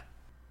 Yeah.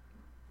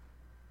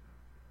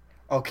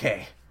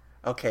 Okay.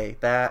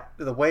 That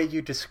the way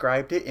you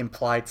described it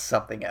implied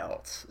something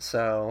else.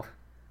 So.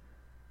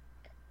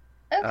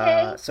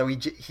 Okay. So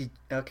he.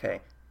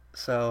 Okay.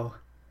 So.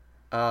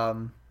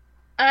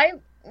 I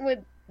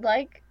would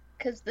like,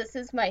 because this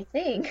is my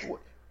thing.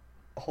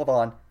 Hold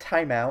on.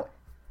 Time out.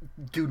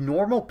 Are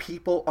normal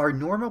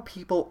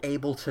people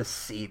able to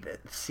see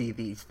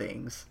these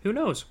things? Who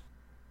knows?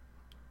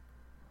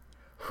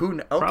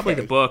 Okay. Probably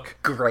the book.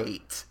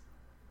 Great.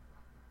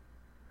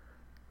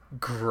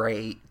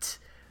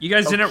 You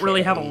guys didn't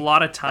really have a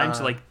lot of time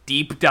to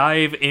deep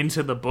dive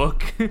into the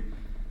book.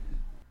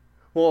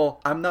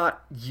 Well, I'm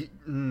not.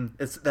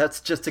 That's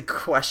just a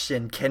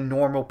question. Can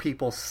normal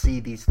people see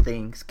these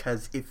things?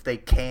 Because if they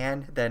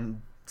can,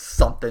 then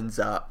something's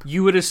up.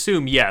 You would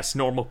assume, yes,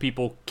 normal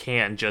people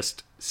can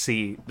just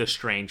see the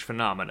strange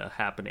phenomena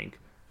happening.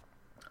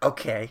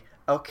 Okay.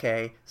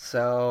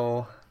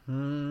 So.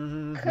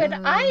 Could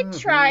I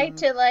try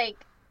to,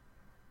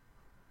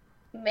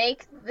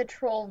 make the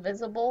troll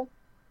visible?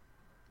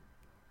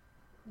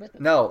 With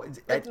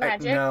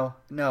magic?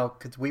 No,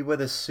 because we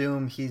would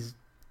assume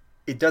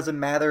it doesn't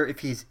matter if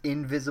he's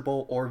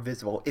invisible or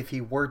visible. If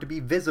he were to be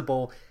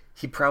visible,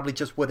 he probably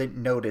just wouldn't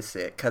notice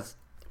it, because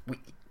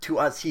to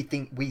us,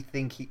 we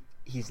think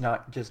he's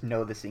not just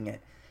noticing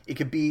it. It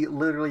could be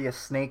literally a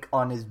snake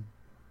on his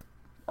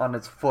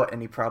foot,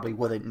 and he probably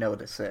wouldn't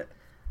notice it.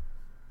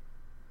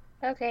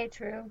 Okay,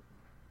 true.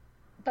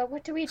 But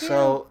what do we do?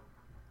 So,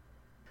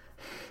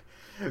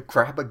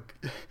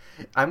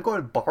 I'm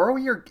going to borrow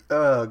your.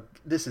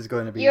 This is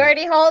going to be. You're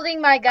already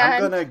holding my gun.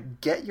 I'm gonna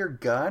get your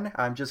gun.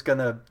 I'm just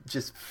gonna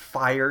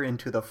fire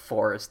into the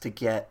forest to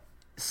get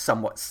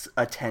somewhat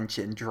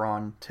attention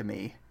drawn to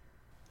me.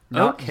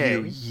 Not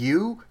okay.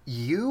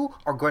 You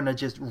are going to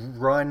just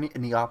run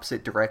in the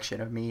opposite direction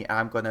of me.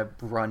 I'm going to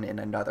run in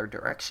another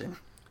direction.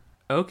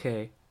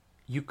 Okay.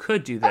 You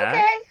could do that.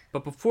 Okay.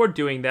 But before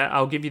doing that,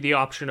 I'll give you the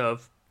option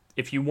of,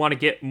 if you want to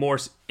get more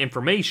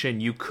information,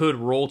 you could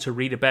roll to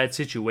read a bad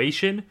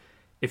situation,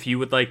 if you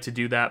would like to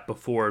do that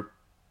before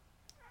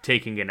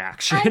taking an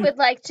action. I would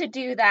like to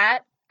do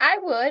that. I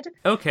would.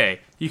 Okay.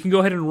 You can go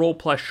ahead and roll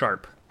plus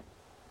sharp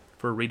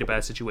for read a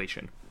bad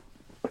situation.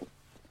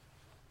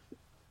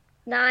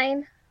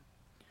 9.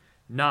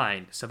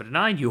 7 to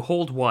 9, you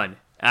hold 1.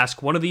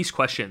 Ask one of these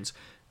questions.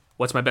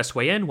 What's my best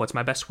way in? What's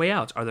my best way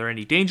out? Are there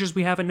any dangers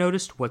we haven't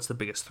noticed? What's the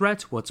biggest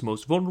threat? What's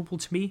most vulnerable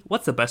to me?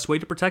 What's the best way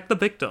to protect the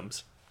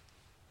victims?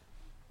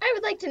 I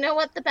would like to know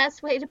what the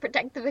best way to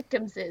protect the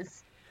victims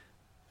is.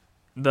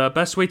 The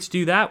best way to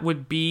do that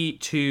would be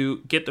to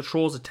get the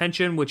troll's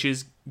attention, which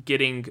is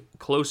getting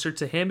closer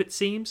to him, it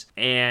seems.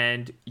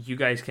 And you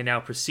guys can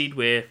now proceed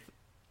with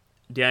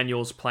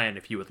Daniel's plan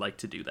if you would like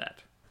to do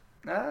that.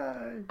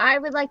 I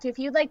would like to. If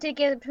you'd like to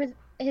get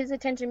his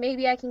attention,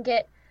 maybe I can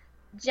get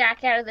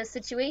Jack out of this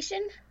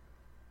situation.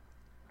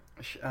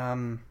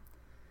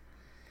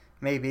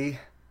 Maybe.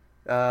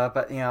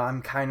 But,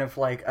 I'm kind of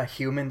like a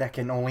human that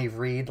can only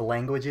read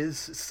languages,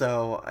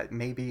 so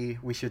maybe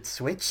we should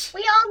switch?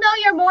 We all know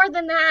you're more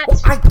than that. Oh,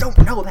 I don't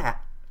know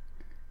that!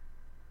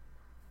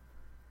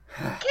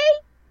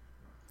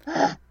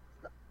 Okay.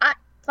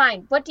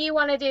 Fine. What do you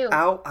want to do?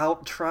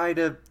 I'll try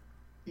to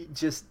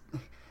just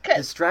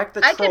distract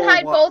the troll. I can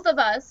hide both of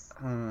us.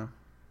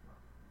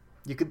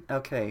 You could.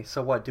 Okay,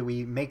 so what? Do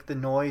we make the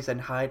noise and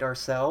hide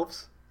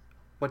ourselves?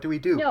 What do we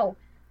do? No.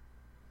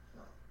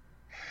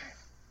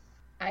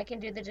 I can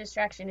do the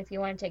distraction if you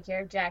want to take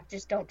care of Jack.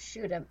 Just don't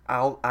shoot him.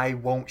 I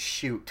won't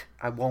shoot.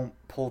 I won't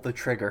pull the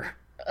trigger.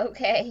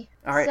 Okay.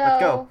 All right,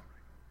 let's go.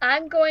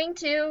 I'm going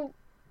to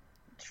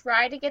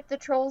try to get the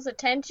troll's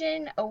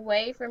attention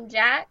away from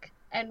Jack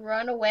and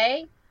run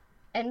away,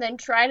 and then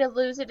try to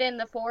lose it in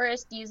the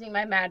forest using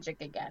my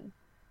magic again.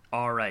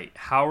 All right.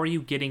 How are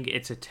you getting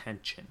its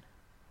attention?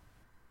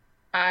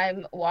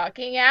 I'm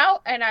walking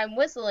out and I'm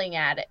whistling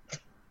at it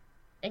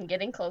and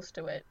getting close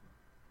to it.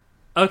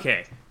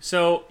 Okay,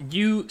 so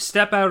you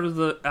step out of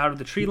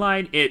the tree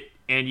line,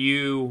 and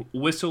you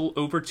whistle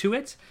over to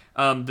it.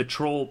 The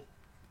troll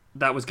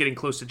that was getting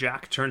close to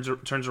Jack turns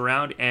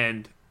around,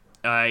 and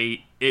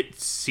it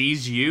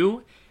sees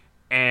you,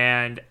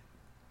 and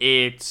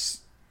it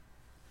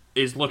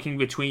is looking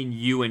between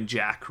you and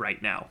Jack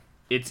right now.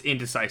 It's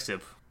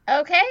indecisive.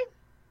 Okay.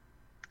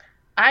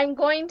 I'm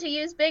going to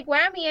use Big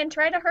Whammy and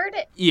try to hurt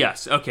it.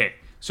 Yes, okay.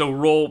 So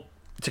roll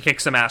to kick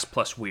some ass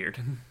plus weird.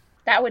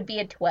 That would be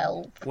a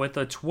 12. With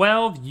a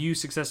 12, you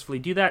successfully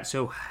do that.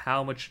 So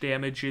how much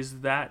damage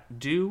is that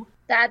do?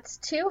 That's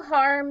 2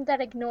 harm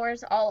that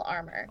ignores all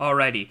armor.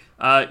 Alrighty.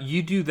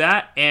 You do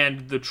that,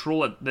 and the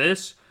troll at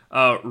this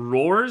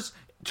roars,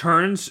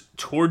 turns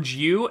towards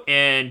you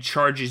and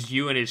charges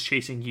you and is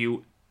chasing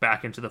you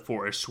back into the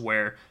forest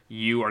where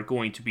you are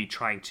going to be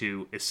trying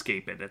to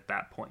escape it at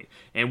that point.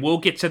 And we'll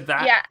get to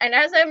that. Yeah, and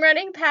as I'm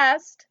running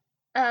past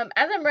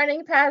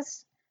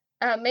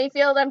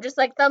Mayfield, I'm just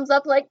like thumbs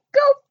up, like,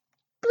 go,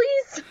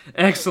 please.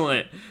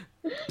 Excellent.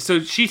 So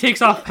she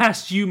takes off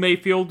past you,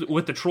 Mayfield,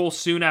 with the troll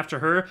soon after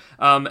her.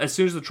 As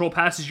soon as the troll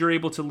passes, you're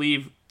able to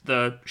leave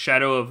the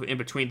shadow of in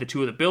between the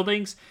two of the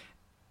buildings,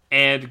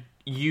 and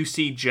you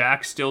see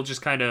Jack still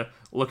just kind of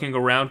looking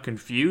around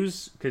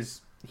confused,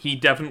 because he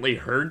definitely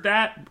heard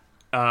that.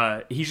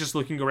 He's just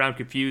looking around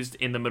confused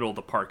in the middle of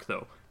the park,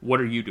 though.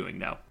 What are you doing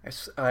now?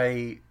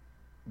 I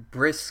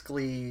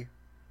briskly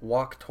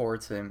walk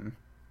towards him,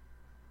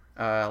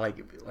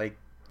 like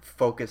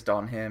focused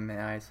on him,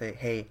 and I say,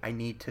 "Hey, I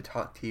need to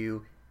talk to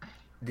you.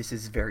 This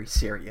is very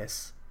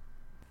serious."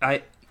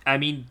 I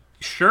mean,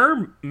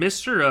 sure,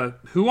 Mister.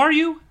 Who are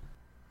you?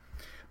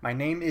 My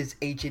name is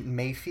Agent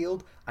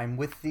Mayfield. I'm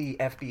with the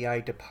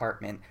FBI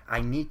department.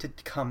 I need to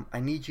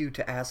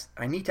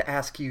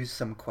ask you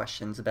some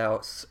questions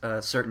about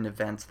certain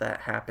events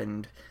that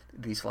happened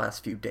these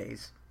last few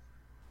days.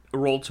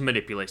 Roll to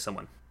manipulate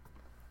someone.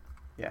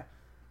 Yeah.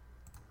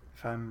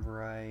 If I'm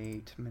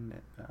right,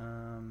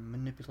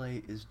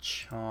 manipulate is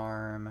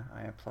charm.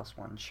 I have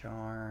 +1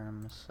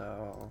 charm,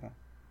 so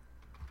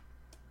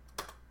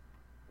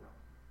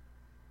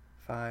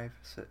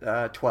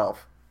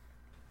 12.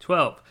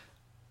 12.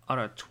 On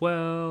a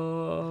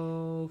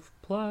 12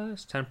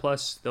 plus, 10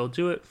 plus, they'll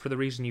do it for the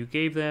reason you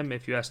gave them.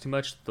 If you ask too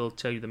much, they'll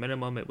tell you the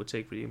minimum it would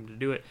take for them to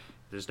do it.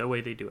 There's no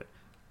way they do it.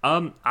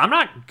 I'm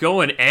not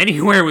going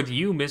anywhere with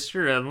you,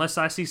 mister, unless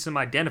I see some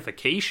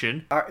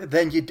identification.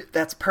 Then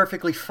that's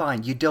perfectly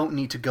fine. You don't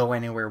need to go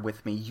anywhere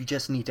with me. You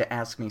just need to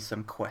ask me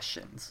some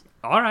questions.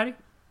 Alrighty.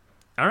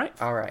 Alright.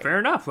 Fair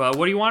enough. What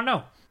do you want to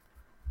know?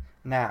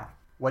 Now,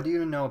 what do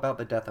you know about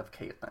the death of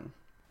Caitlin?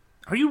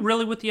 Are you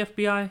really with the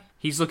FBI?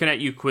 He's looking at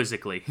you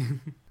quizzically.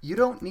 You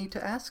don't need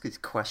to ask these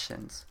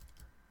questions.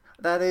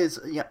 That is,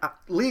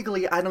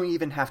 legally, I don't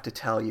even have to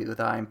tell you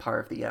that I'm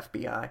part of the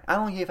FBI. I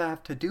don't even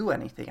have to do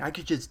anything. I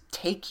could just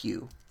take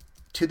you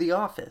to the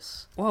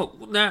office. Whoa,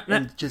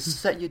 and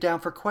just set you down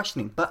for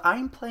questioning. But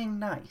I'm playing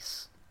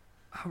nice.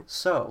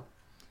 So.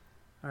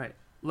 Alright,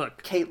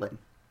 look. Caitlin.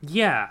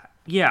 Yeah,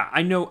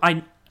 I know,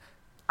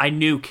 I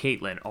knew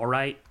Caitlin,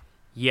 alright?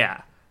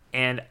 Yeah,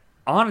 and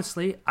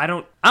honestly, I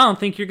don't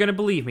think you're gonna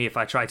believe me if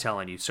I try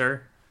telling you,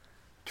 sir.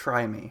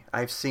 Try me.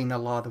 I've seen a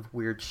lot of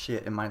weird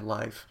shit in my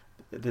life.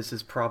 This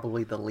is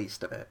probably the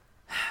least of it.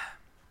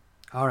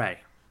 Alright,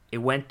 it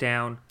went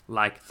down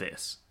like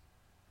this.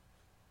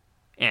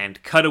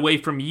 And cut away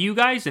from you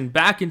guys and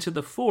back into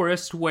the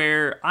forest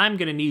where I'm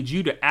gonna need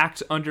you to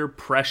act under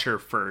pressure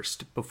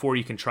first before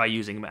you can try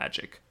using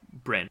magic.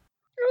 Brynn.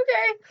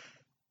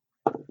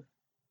 Okay.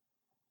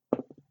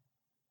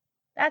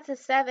 That's a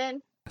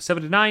 7.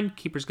 7 to 9,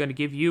 Keeper's gonna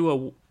give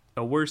you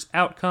a worse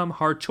outcome,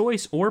 hard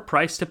choice, or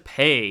price to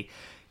pay.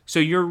 So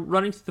you're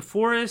running through the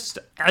forest.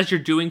 As you're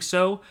doing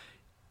so,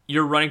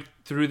 you're running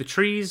through the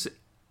trees.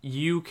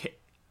 You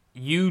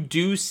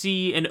do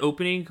see an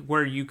opening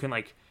where you can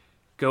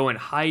go and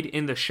hide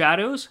in the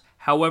shadows.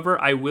 However,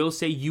 I will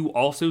say you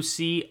also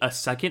see a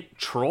second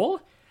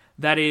troll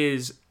that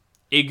is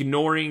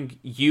ignoring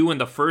you and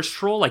the first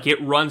troll.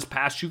 It runs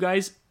past you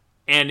guys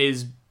and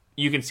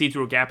you can see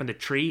through a gap in the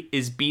tree,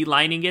 is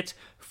beelining it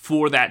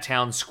for that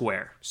town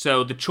square.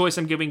 So the choice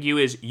I'm giving you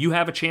is you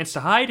have a chance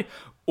to hide,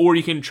 or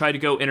you can try to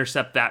go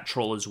intercept that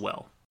troll as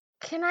well.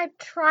 Can I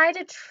try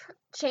to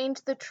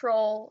change the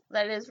troll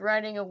that is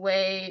running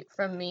away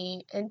from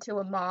me into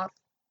a moth?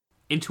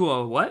 Into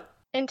a what?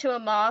 Into a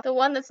moth. The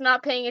one that's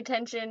not paying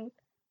attention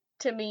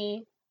to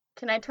me.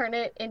 Can I turn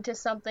it into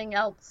something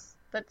else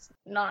that's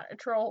not a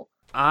troll?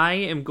 I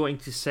am going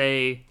to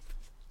say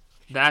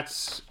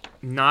that's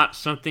not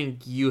something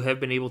you have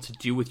been able to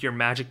do with your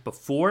magic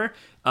before.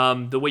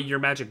 The way your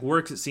magic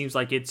works, it seems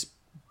like it's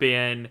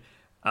been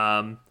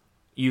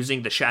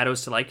using the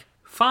shadows to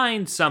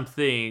find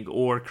something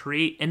or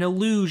create an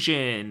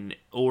illusion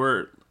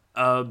or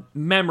a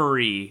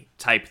memory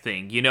type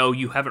thing.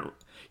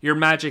 Your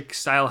magic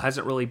style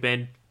hasn't really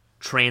been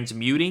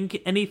transmuting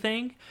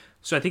anything.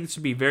 So I think this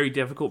would be very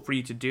difficult for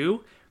you to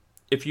do.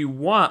 If you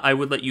want, I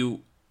would let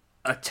you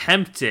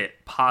attempt it,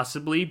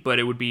 possibly, but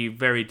it would be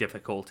very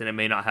difficult and it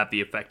may not have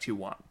the effect you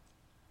want.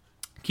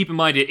 Keep in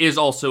mind, it is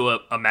also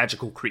a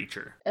magical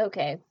creature.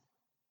 Okay.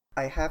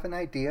 I have an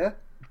idea,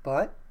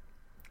 but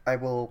I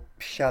will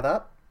shut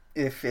up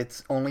if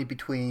it's only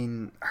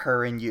between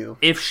her and you.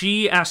 If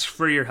she asks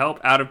for your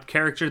help out of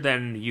character,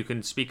 then you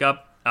can speak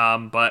up.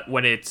 But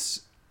when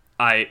it's...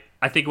 I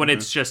think when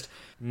it's just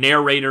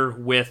narrator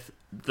with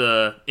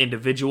the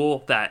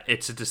individual, that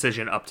it's a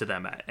decision up to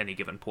them at any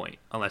given point,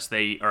 unless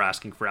they are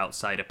asking for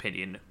outside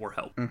opinion or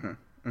help.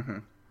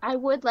 I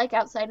would like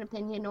outside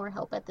opinion or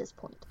help at this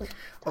point.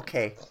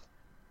 Okay.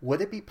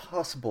 Would it be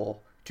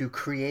possible to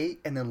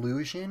create an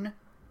illusion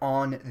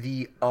on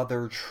the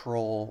other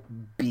troll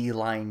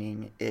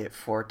beelining it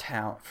for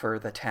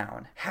the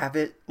town. Have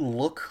it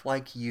look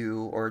like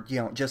you, or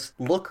just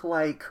look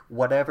like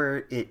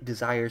whatever it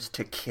desires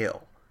to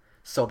kill,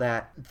 so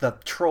that the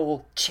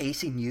troll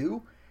chasing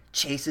you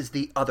chases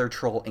the other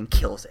troll and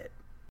kills it.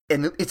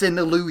 And it's an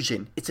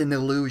illusion. It's an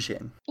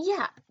illusion.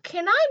 Yeah.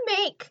 Can I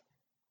make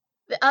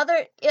the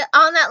other,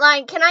 on that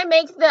line, can I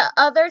make the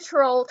other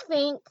troll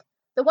think,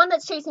 the one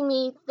that's chasing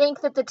me,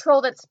 think that the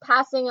troll that's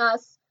passing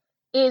us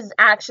is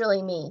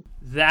actually me?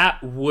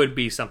 That would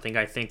be something,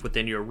 I think,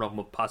 within your realm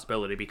of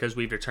possibility, because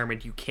we've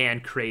determined you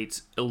can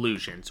create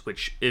illusions,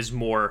 which is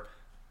more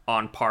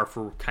on par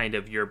for kind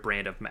of your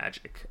brand of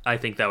magic. I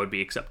think that would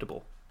be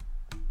acceptable.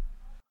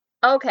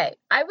 Okay,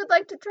 I would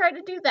like to try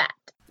to do that.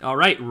 All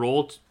right,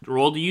 roll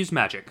to use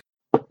magic.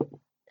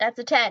 That's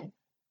a 10.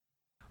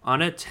 On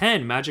a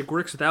 10, magic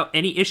works without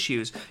any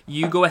issues.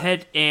 You go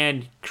ahead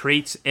and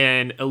create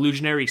an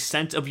illusionary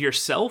scent of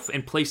yourself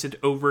and place it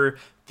over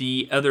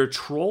the other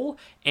troll,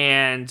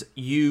 and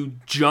you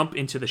jump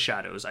into the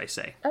shadows, I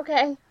say.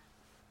 Okay.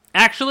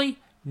 Actually,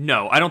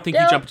 no, I don't think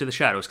you jump into the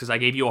shadows, because I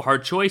gave you a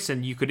hard choice,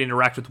 and you could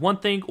interact with one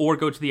thing or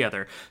go to the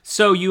other.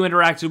 So you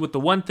interacted with the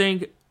one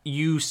thing.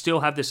 You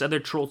still have this other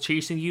troll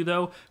chasing you,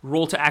 though.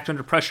 Roll to act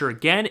under pressure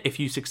again. If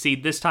you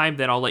succeed this time,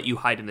 then I'll let you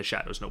hide in the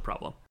shadows, no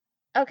problem.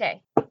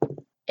 Okay.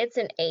 It's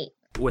an 8.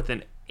 With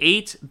an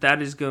 8,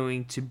 that is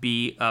going to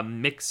be a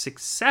mixed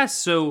success.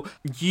 So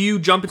you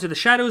jump into the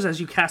shadows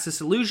as you cast this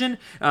illusion.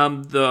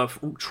 The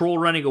troll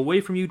running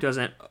away from you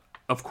doesn't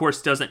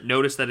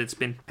notice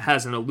that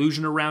has an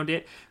illusion around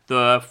it.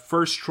 The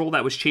first troll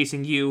that was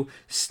chasing you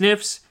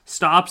sniffs,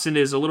 stops, and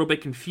is a little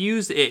bit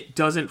confused. It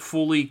doesn't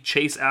fully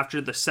chase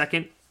after the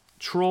second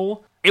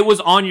troll. It was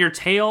on your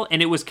tail,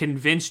 and it was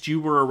convinced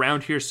you were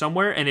around here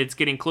somewhere, and it's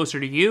getting closer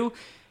to you.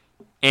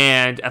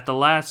 And at the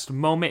last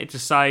moment, it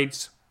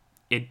decides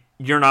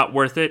you're not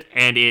worth it,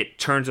 and it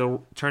turns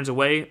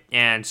away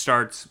and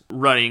starts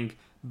running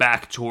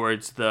back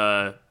towards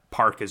the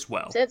park as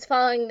well. So it's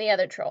following the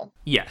other troll.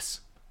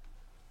 Yes.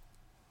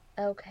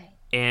 Okay.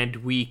 And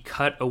we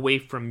cut away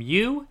from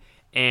you,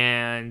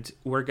 and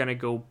we're going to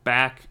go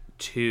back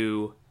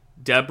to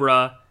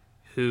Deborah,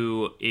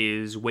 who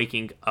is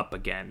waking up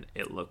again,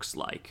 it looks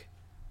like.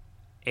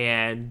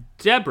 And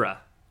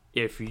Deborah,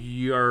 if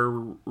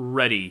you're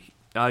ready,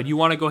 you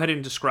want to go ahead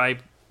and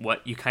describe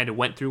what you kind of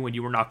went through when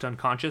you were knocked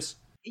unconscious?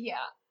 Yeah.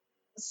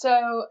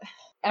 So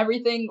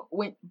everything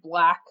went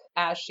black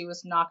as she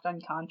was knocked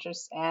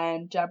unconscious,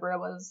 and Deborah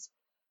was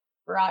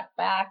brought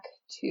back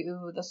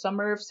to the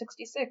summer of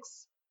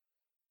 66.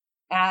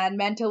 And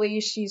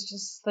mentally, she's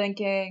just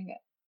thinking,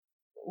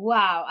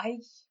 wow, I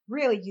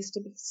really used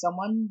to be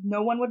someone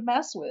no one would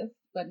mess with,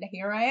 but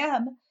here I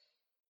am,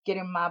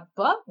 getting my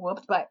butt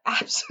whooped by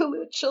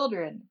absolute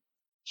children.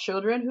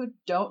 Children who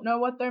don't know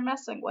what they're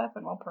messing with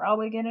and will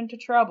probably get into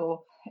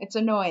trouble. It's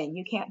annoying.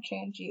 You can't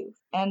change youth.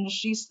 And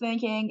she's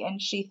thinking,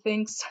 and she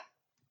thinks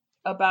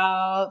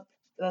about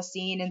the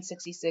scene in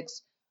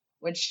 66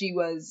 when she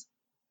was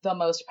the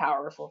most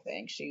powerful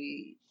thing.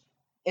 She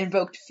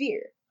invoked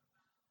fear.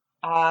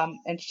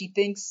 And she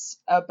thinks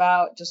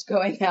about just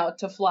going out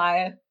to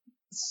fly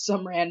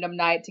some random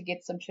night to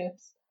get some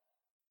chips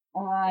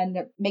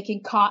and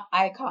making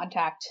eye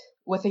contact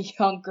with a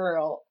young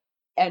girl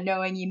and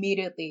knowing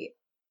immediately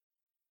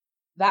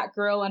that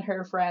girl and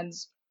her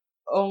friends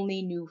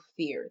only knew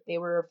fear. They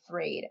were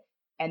afraid.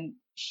 And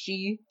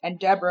she and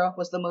Deborah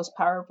was the most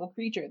powerful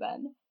creature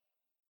then.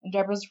 And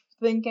Deborah's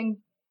thinking,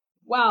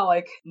 wow,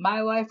 like,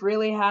 my life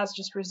really has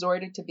just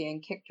resorted to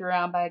being kicked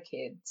around by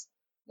kids.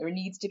 There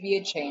needs to be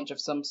a change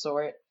of some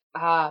sort.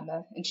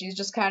 And she's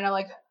just kind of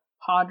like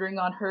pondering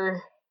on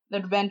her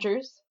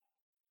adventures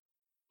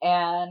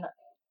and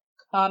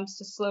comes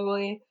to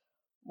slowly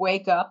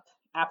wake up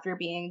after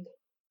being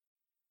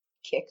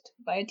kicked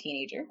by a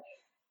teenager.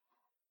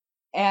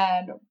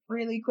 And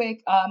really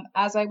quick,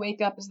 as I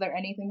wake up, is there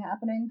anything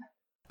happening?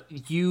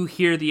 You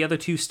hear the other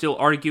two still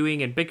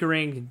arguing and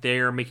bickering.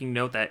 They're making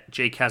note that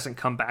Jake hasn't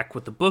come back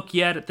with the book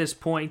yet at this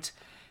point,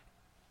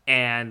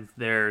 and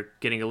they're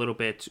getting a little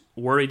bit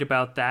worried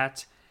about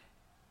that.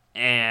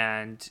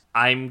 And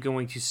I'm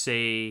going to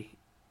say,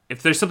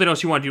 if there's something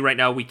else you want to do right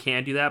now, we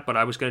can do that, but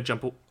I was going to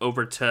jump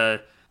over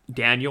to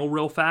Daniel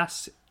real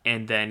fast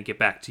and then get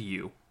back to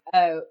you.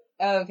 Oh,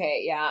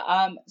 okay,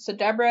 yeah. So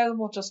Deborah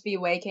will just be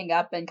waking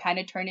up and kind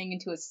of turning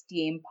into a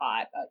steam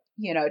pot,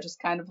 just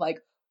kind of like,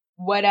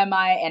 what am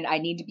I? And I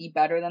need to be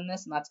better than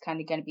this. And that's kind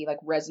of going to be like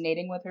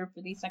resonating with her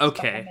for these next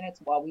couple of minutes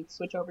while we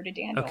switch over to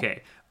Daniel.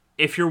 Okay.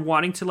 If you're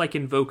wanting to like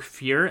invoke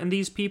fear in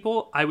these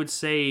people, I would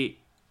say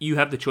you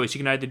have the choice. You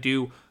can either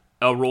do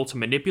a roll to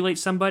manipulate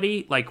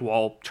somebody, like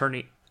while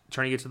turning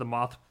it to the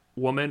moth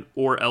woman,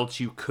 or else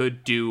you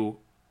could do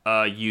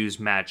use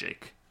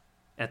magic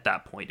at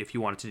that point if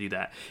you wanted to do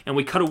that. And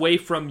we cut away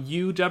from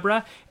you,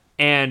 Deborah,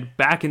 and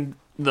back in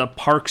the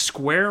park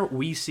square,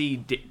 we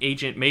see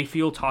Agent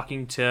Mayfield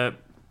talking to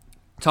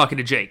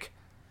Jake.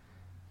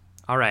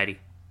 Alrighty,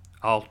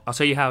 I'll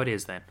tell you how it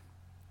is then.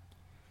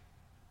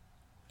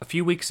 A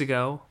few weeks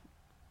ago,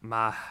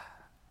 my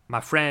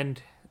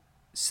friend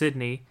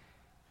Sydney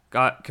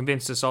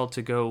convinced us all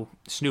to go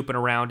snooping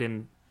around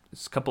in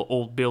a couple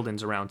old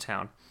buildings around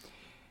town.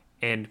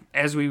 And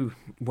as we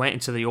went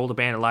into the old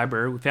abandoned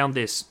library, we found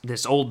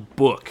this old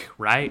book,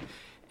 right?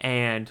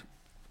 And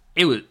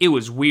it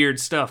was weird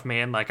stuff,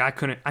 man. Like I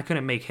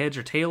couldn't make heads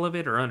or tail of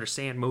it or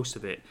understand most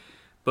of it.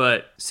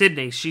 But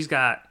Sydney, she's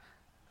got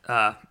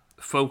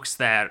folks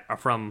that are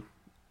from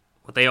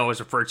what they always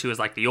refer to as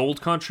like the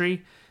old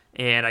country,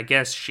 and I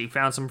guess she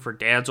found some of her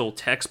dad's old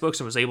textbooks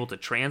and was able to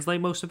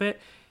translate most of it.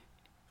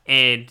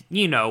 And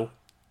it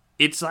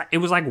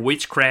was like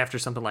witchcraft or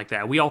something like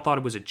that. We all thought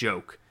it was a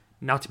joke,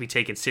 not to be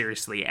taken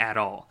seriously at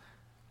all.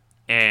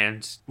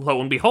 And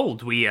lo and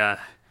behold, we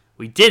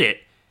did it,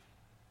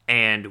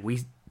 and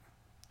we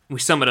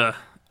summoned a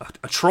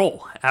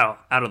troll out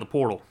of the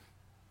portal,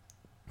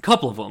 a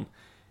couple of them,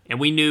 and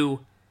we knew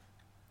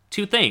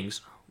two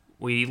things.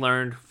 We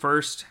learned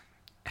first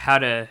how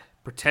to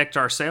protect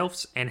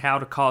ourselves and how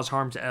to cause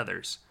harm to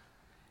others,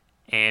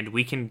 and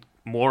we can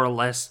more or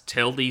less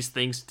tell these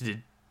things to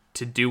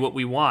do what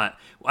we want.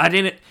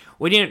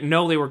 We didn't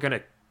know they were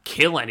gonna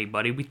kill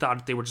anybody. We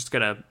thought they were just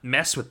gonna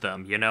mess with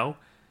them,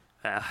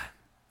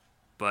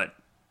 but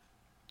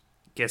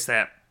guess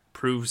that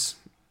proves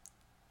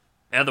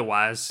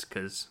otherwise,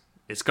 because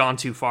it's gone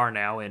too far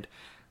now, and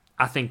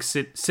I think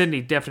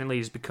Sydney definitely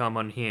has become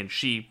unhinged.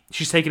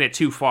 She's taken it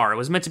too far. It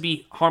was meant to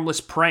be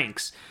harmless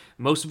pranks.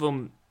 Most of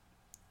them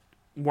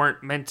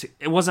weren't meant to.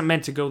 It wasn't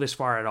meant to go this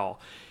far at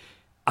all.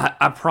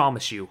 I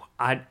promise you,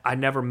 I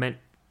never meant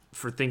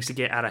for things to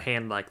get out of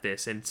hand like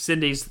this. And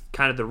Sydney's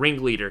kind of the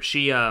ringleader.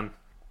 She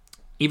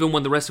even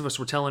when the rest of us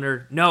were telling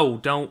her, no,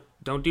 don't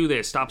do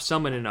this, stop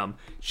summoning them,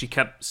 she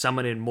kept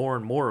summoning more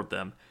and more of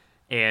them.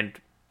 And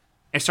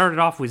it started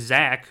off with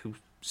Zach, who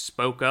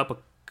spoke up a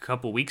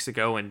couple weeks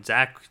ago, and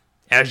Zach,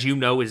 as you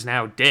know, is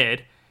now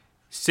dead.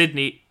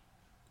 Sydney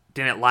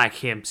didn't like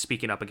him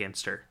speaking up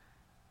against her.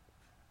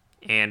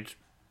 And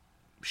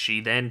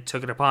she then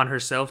took it upon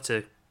herself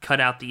to cut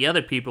out the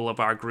other people of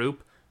our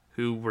group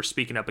who were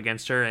speaking up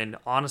against her, and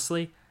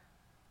honestly,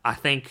 I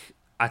think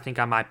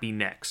I might be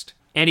next.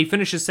 And he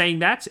finishes saying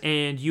that,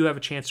 and you have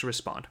a chance to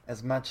respond.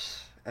 As much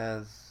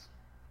as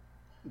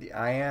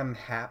I am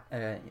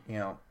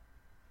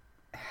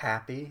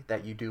happy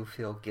that you do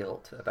feel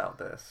guilt about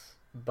this,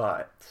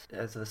 but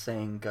as the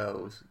saying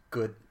goes,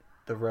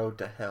 the road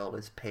to hell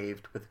is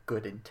paved with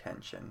good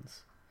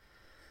intentions.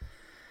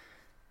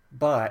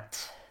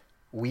 But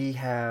we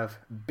have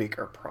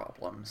bigger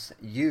problems.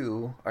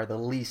 You are the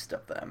least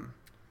of them.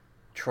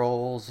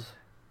 Trolls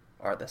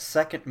are the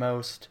second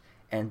most,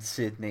 and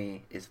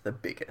Sydney is the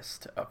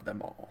biggest of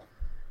them all.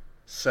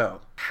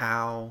 So,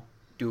 how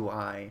do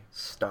I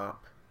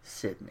stop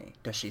Sydney?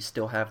 Does she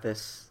still have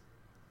this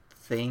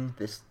thing,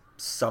 this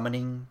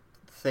summoning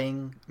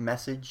thing,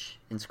 message,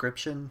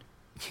 inscription?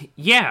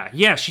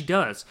 Yeah, she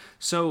does.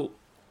 So,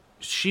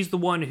 she's the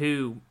one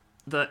who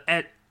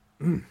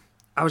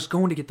I was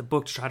going to get the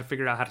book to try to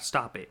figure out how to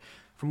stop it.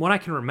 From what I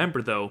can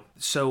remember, though,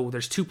 so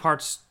there's three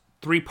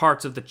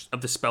parts of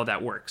the spell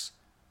that works.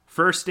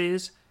 First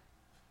is,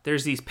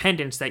 there's these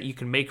pendants that you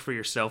can make for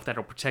yourself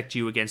that'll protect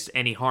you against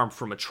any harm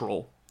from a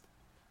troll.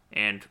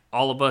 And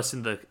all of us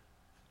in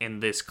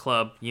this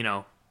club,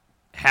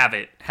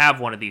 have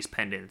one of these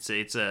pendants.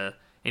 And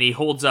he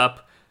holds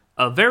up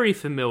a very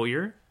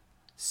familiar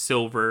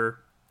silver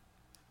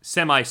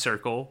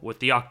semicircle with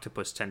the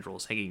octopus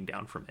tendrils hanging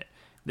down from it.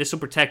 This will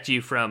protect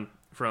you from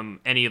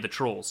any of the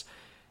trolls.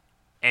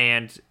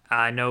 And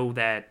I know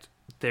that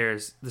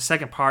there's the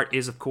second part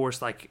is, of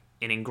course, like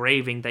an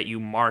engraving that you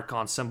mark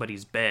on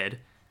somebody's bed.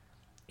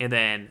 And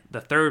then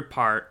the third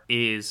part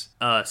is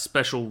a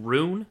special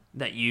rune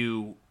that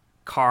you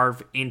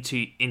carve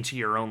into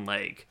your own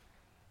leg.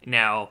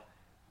 Now,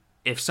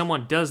 if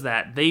someone does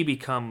that, they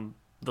become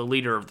the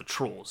leader of the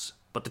trolls.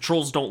 But the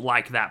trolls don't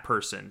like that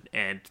person,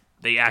 and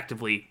they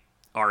actively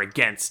are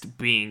against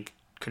being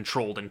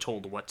controlled and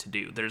told what to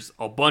do. There's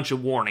a bunch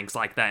of warnings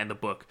like that in the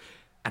book.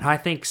 And I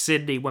think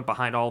Sydney went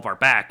behind all of our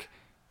back,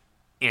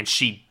 and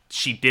she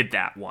did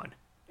that one.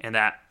 And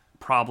that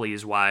probably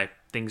is why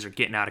things are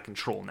getting out of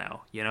control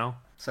now,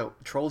 So,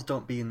 trolls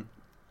don't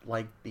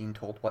like being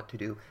told what to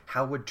do.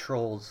 How would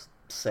trolls,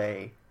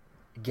 say,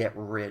 get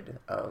rid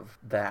of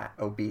that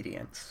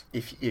obedience,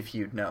 if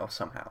you'd know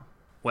somehow?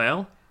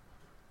 Well,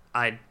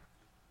 I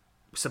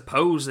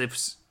suppose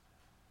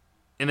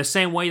in the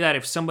same way that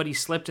if somebody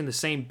slept in the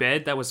same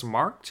bed that was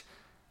marked,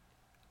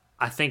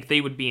 I think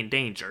they would be in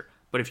danger.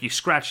 But if you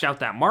scratched out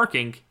that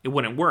marking, it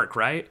wouldn't work,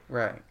 right?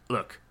 Right.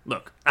 Look.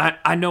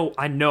 I know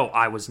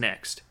I was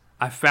next.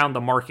 I found the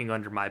marking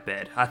under my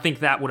bed. I think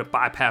that would have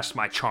bypassed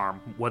my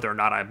charm, whether or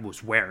not I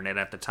was wearing it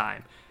at the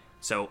time.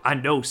 So I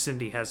know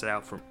Cindy has it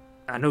out for.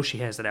 I know she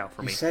has it out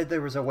for me. You said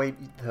there was a way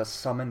to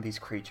summon these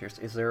creatures.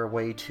 Is there a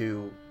way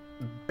to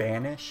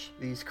banish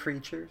these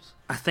creatures?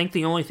 I think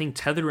the only thing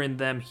tethering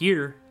them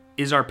here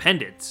is our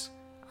pendants.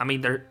 I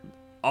mean,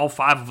 all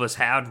five of us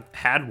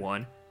had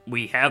one.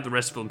 We have the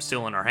rest of them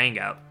still in our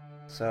hangout.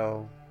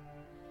 So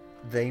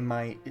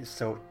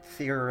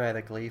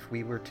theoretically, if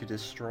we were to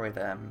destroy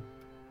them,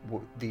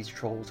 these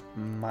trolls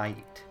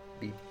might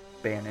be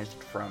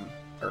banished from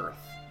Earth.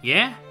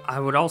 Yeah, I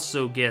would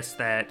also guess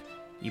that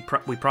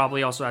we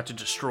probably also have to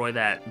destroy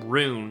that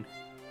rune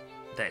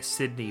that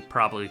Sydney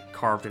probably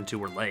carved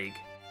into her leg.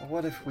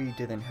 What if we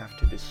didn't have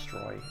to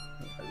destroy?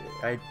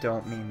 I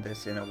don't mean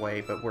this in a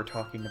way, but we're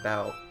talking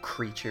about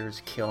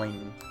creatures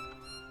killing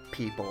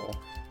people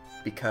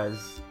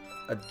because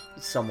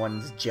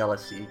someone's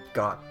jealousy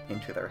got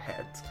into their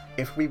heads.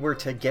 If we were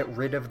to get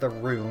rid of the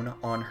rune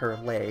on her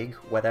leg,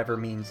 whatever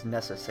means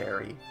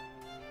necessary,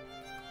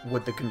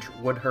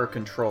 would her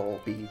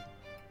control be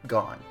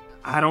gone?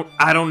 I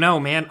don't know,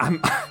 man.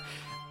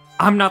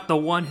 I'm not the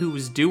one who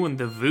was doing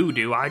the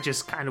voodoo. I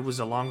just kind of was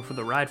along for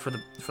the ride for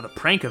the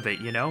prank of it,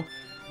 you know?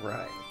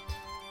 Right.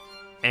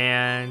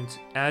 And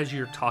as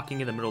you're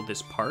talking in the middle of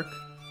this park,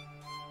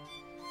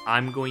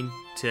 I'm going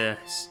to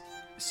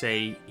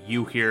say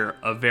you hear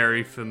a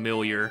very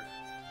familiar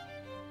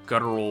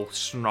guttural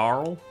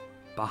snarl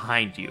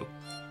behind you.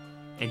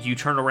 And you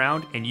turn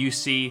around and you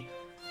see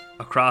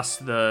across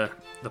the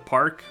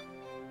park,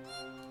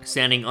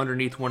 standing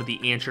underneath one of the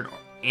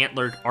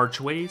antlered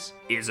archways,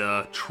 is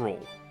a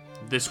troll.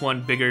 This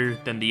one bigger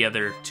than the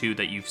other two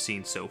that you've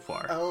seen so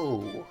far.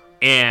 Oh.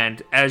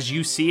 And as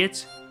you see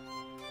it,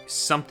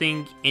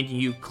 something in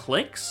you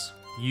clicks.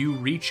 You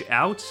reach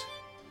out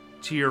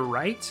to your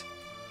right,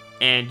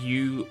 and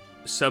you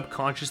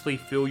subconsciously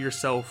feel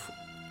yourself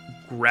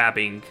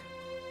grabbing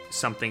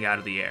something out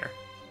of the air.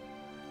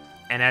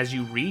 And as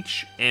you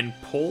reach and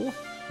pull,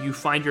 you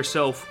find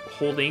yourself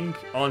holding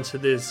onto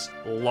this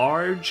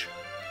large,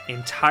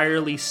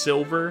 entirely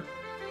silver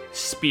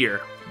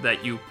spear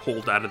that you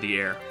pulled out of the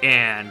air.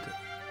 And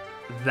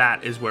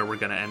that is where we're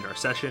going to end our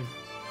session.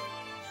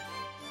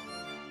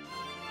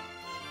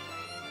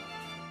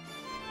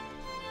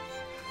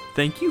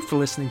 Thank you for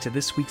listening to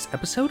this week's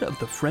episode of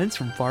the Friends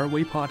from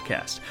Faraway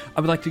podcast. I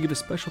would like to give a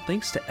special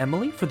thanks to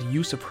Emily for the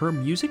use of her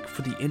music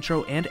for the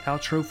intro and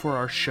outro for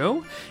our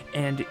show.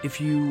 And if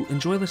you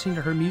enjoy listening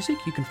to her music,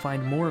 you can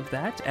find more of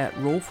that at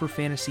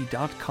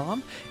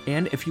rollforfantasy.com.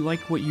 And if you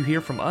like what you hear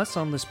from us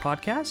on this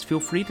podcast, feel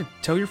free to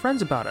tell your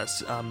friends about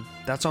us.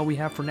 That's all we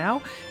have for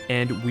now,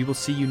 and we will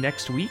see you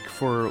next week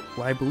for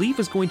what I believe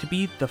is going to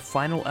be the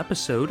final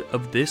episode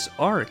of this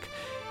arc.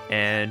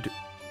 And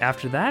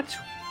after that,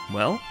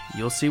 well,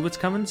 you'll see what's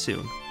coming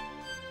soon.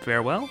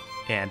 Farewell,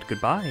 and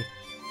goodbye.